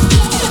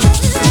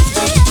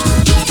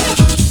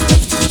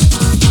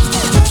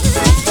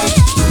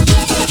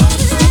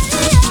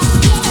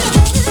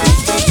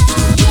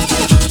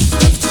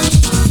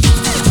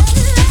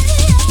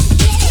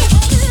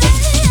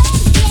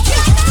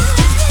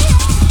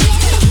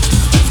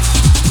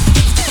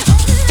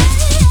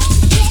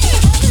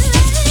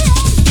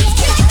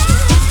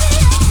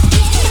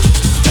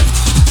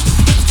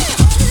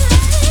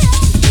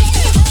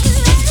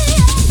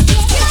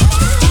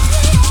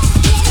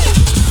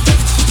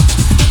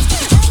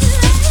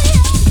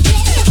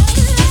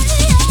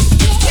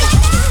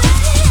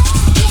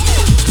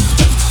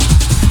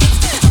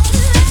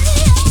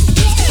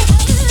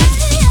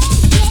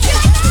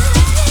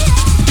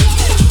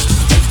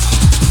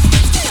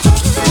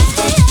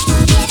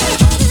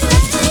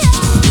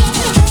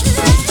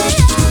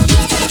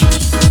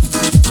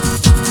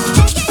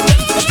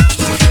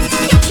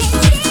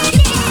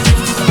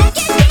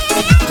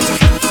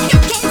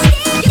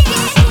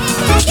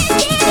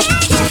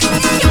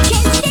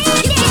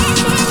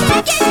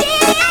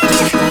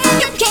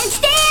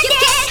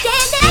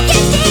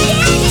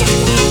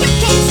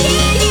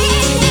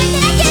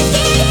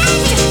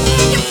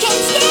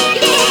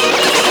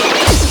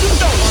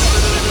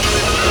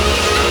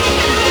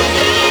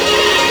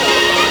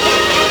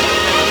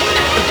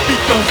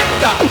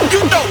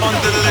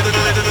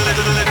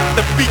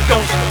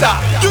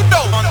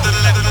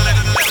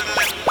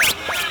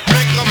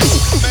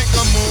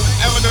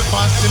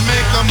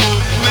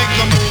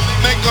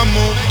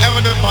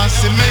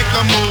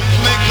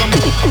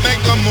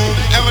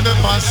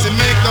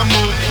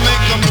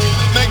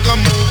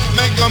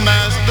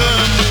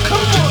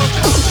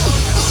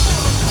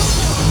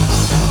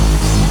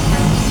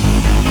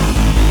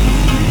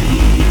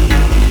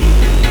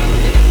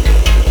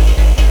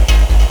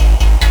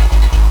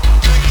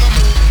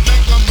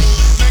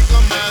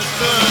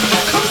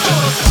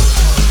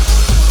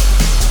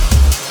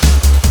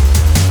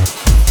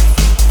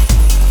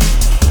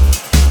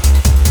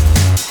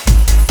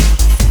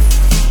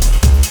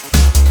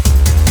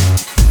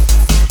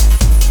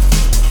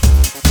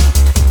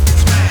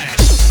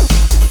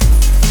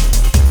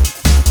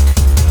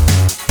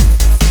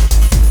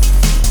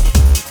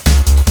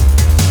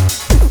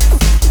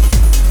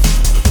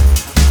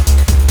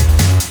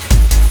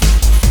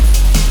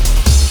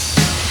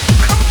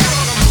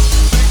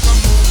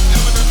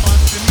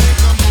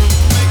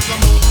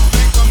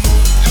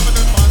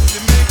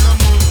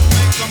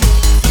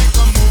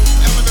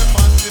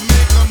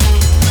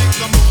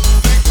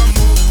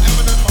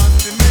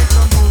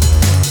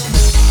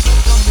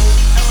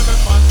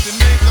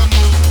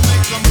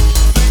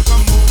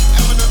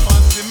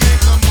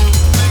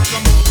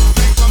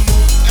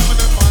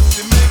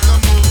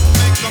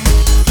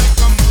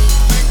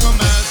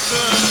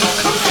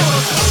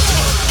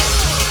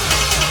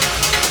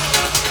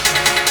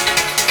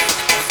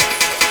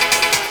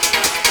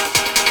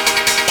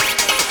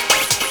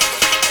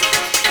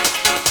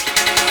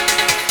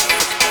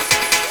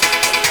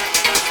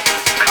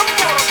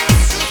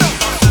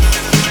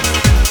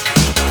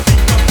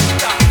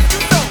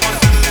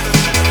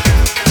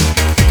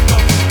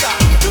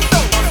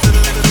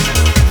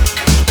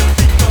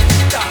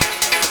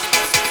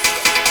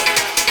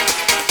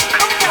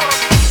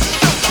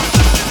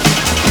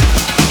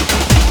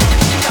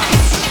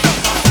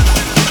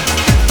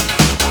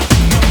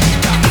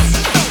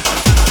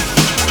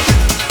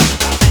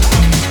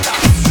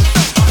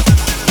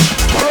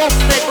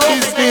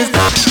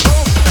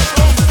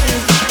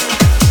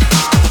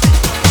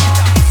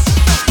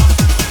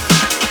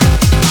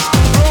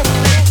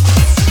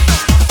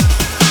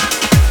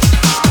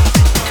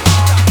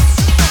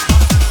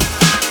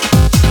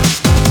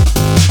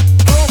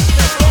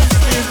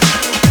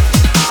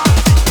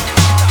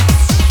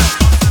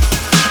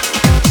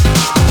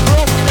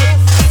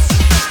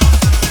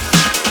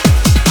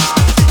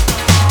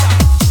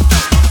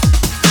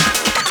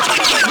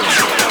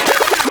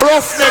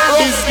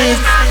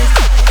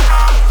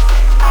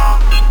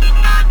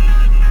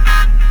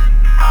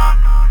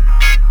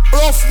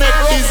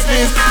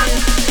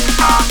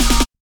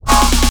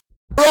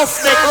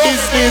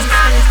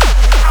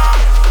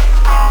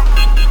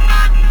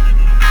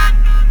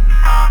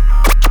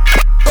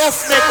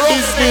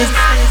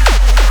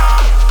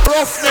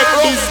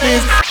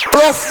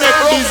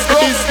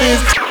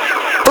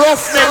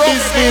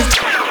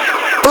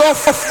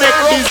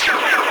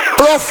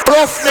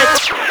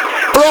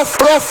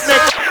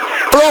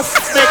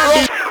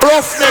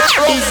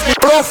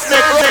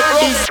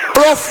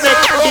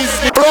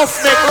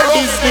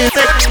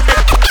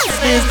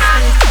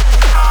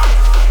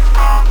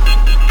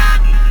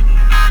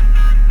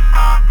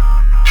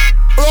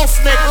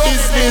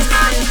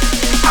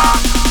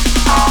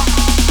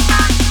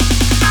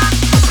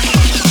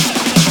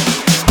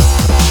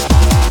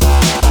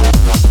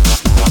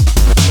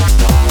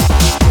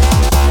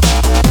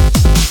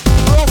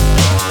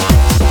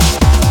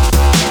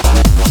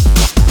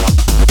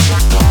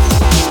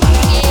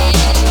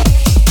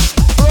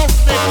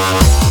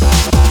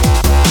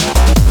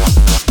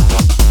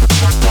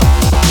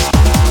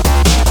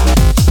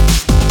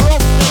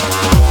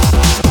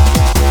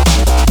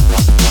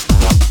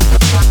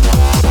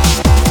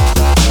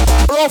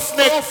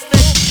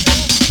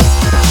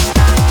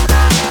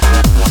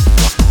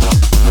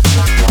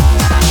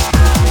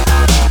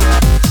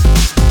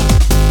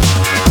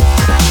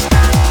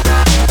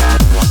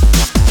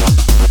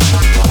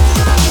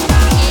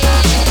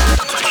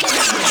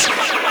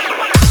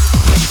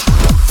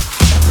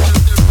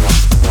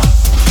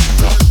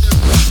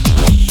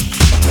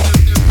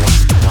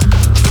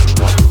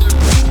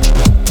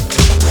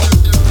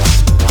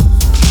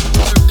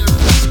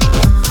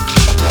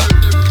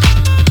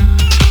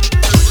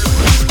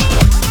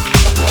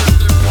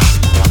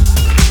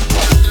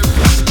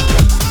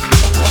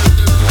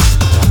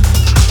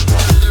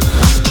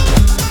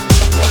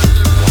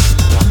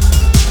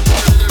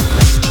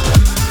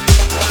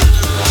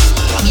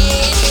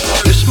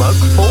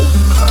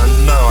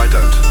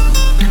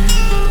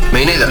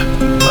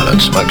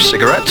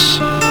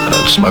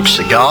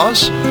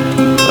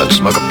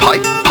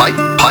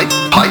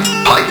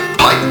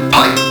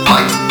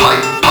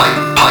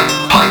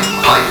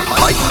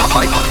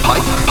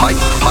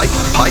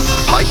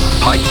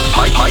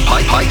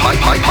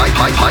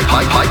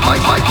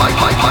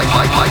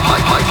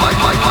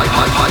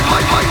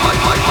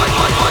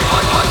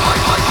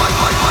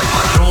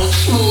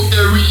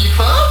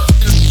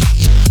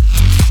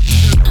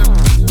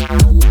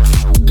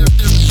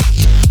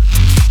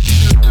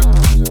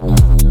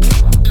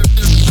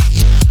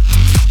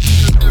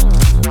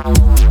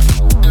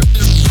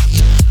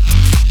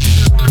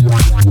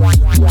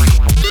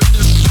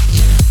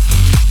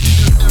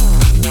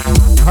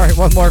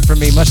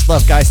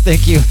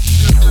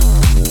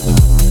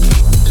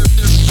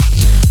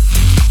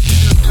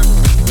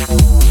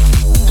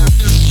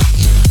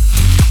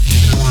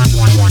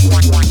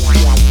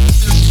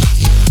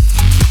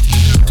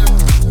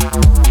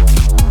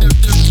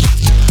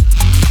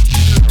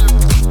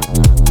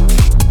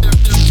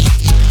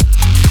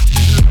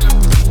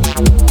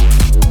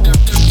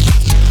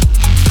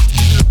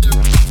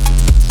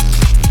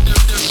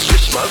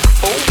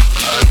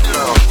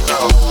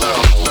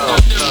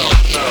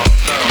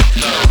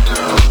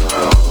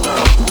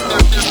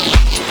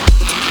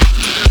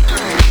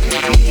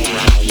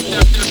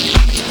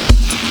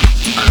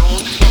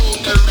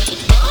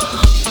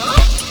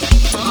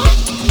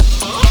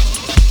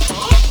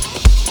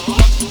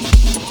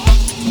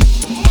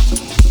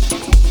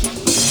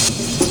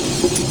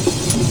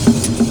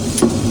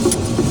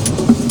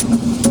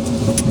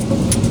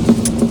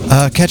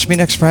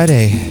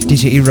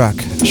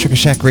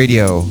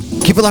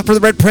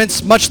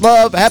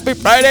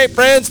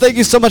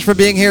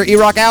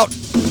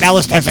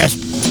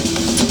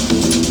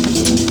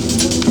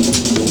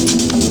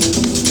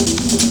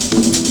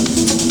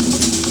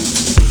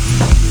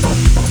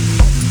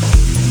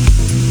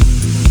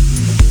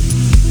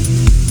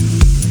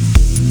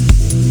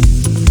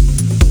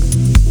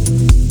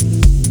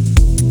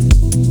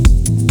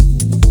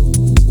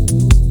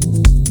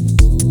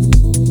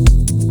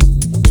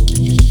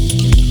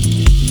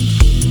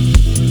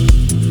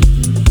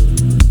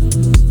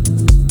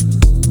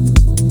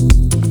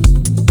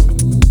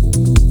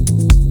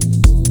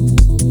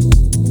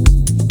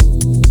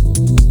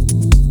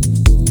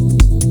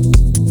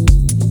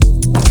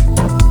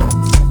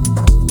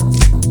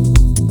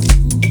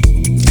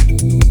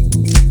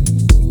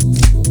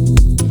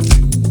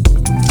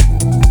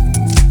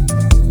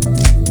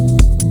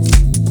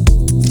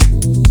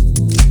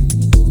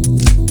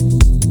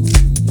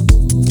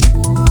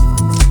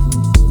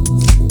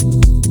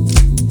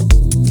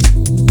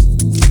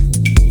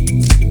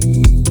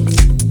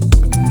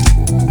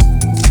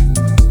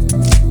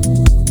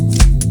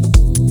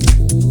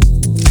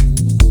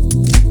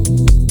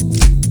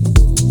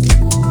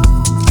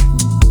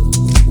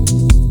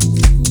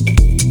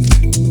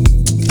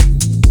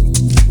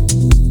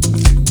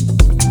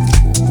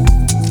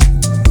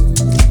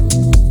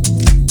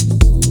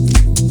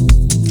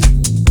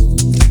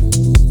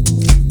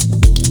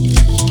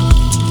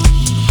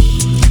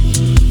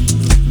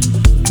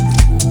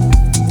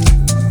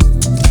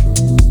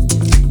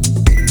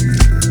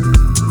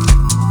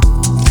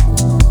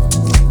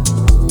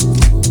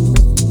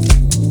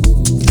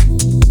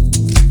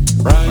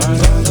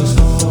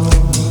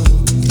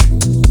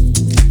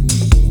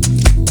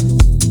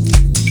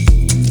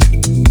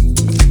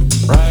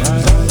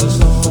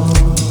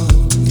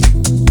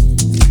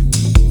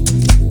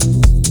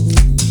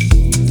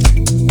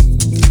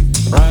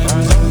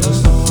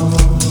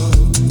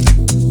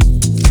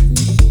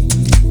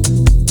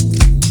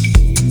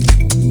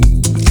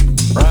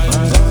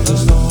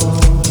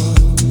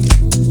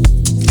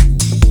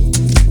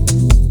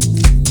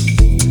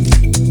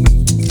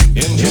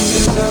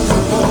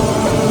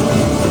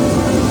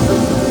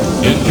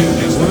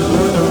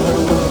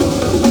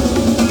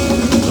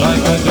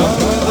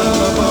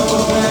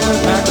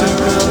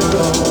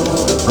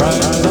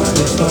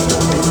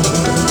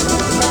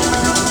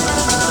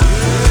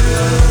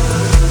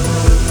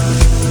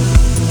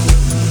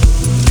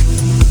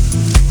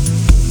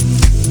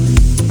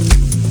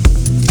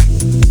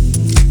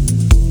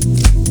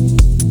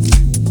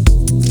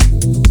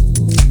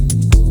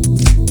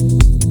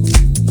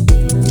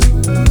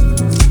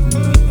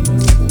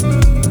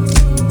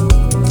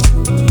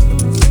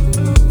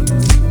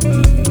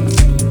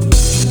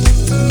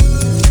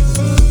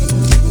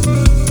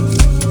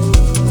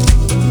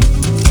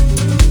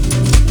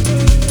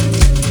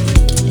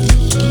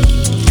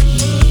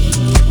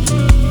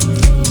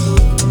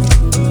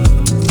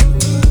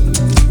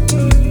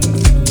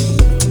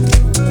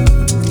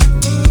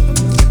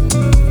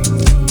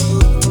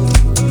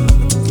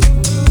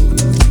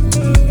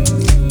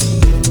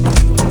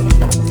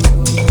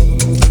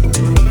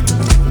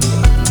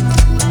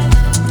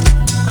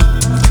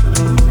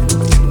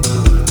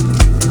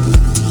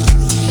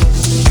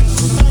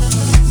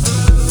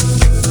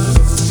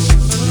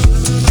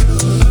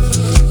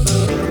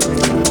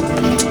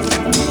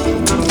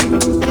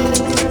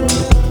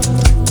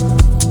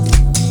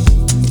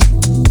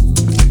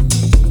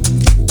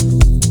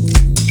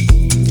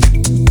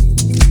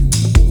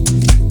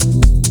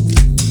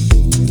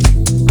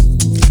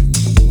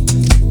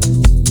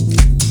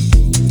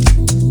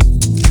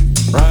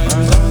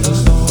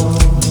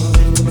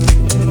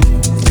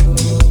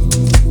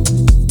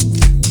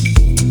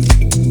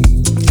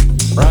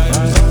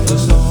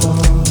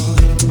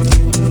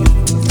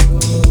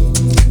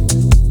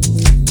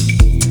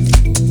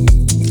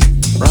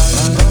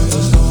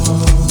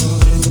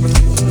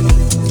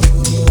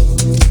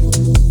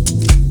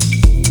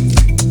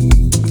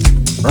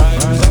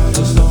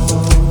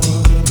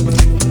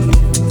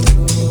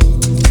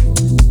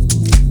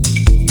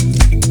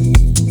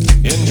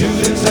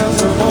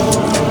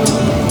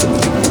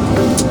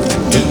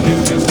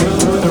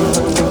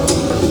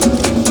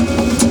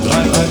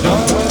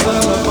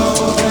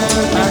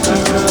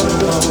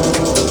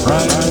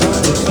 Right.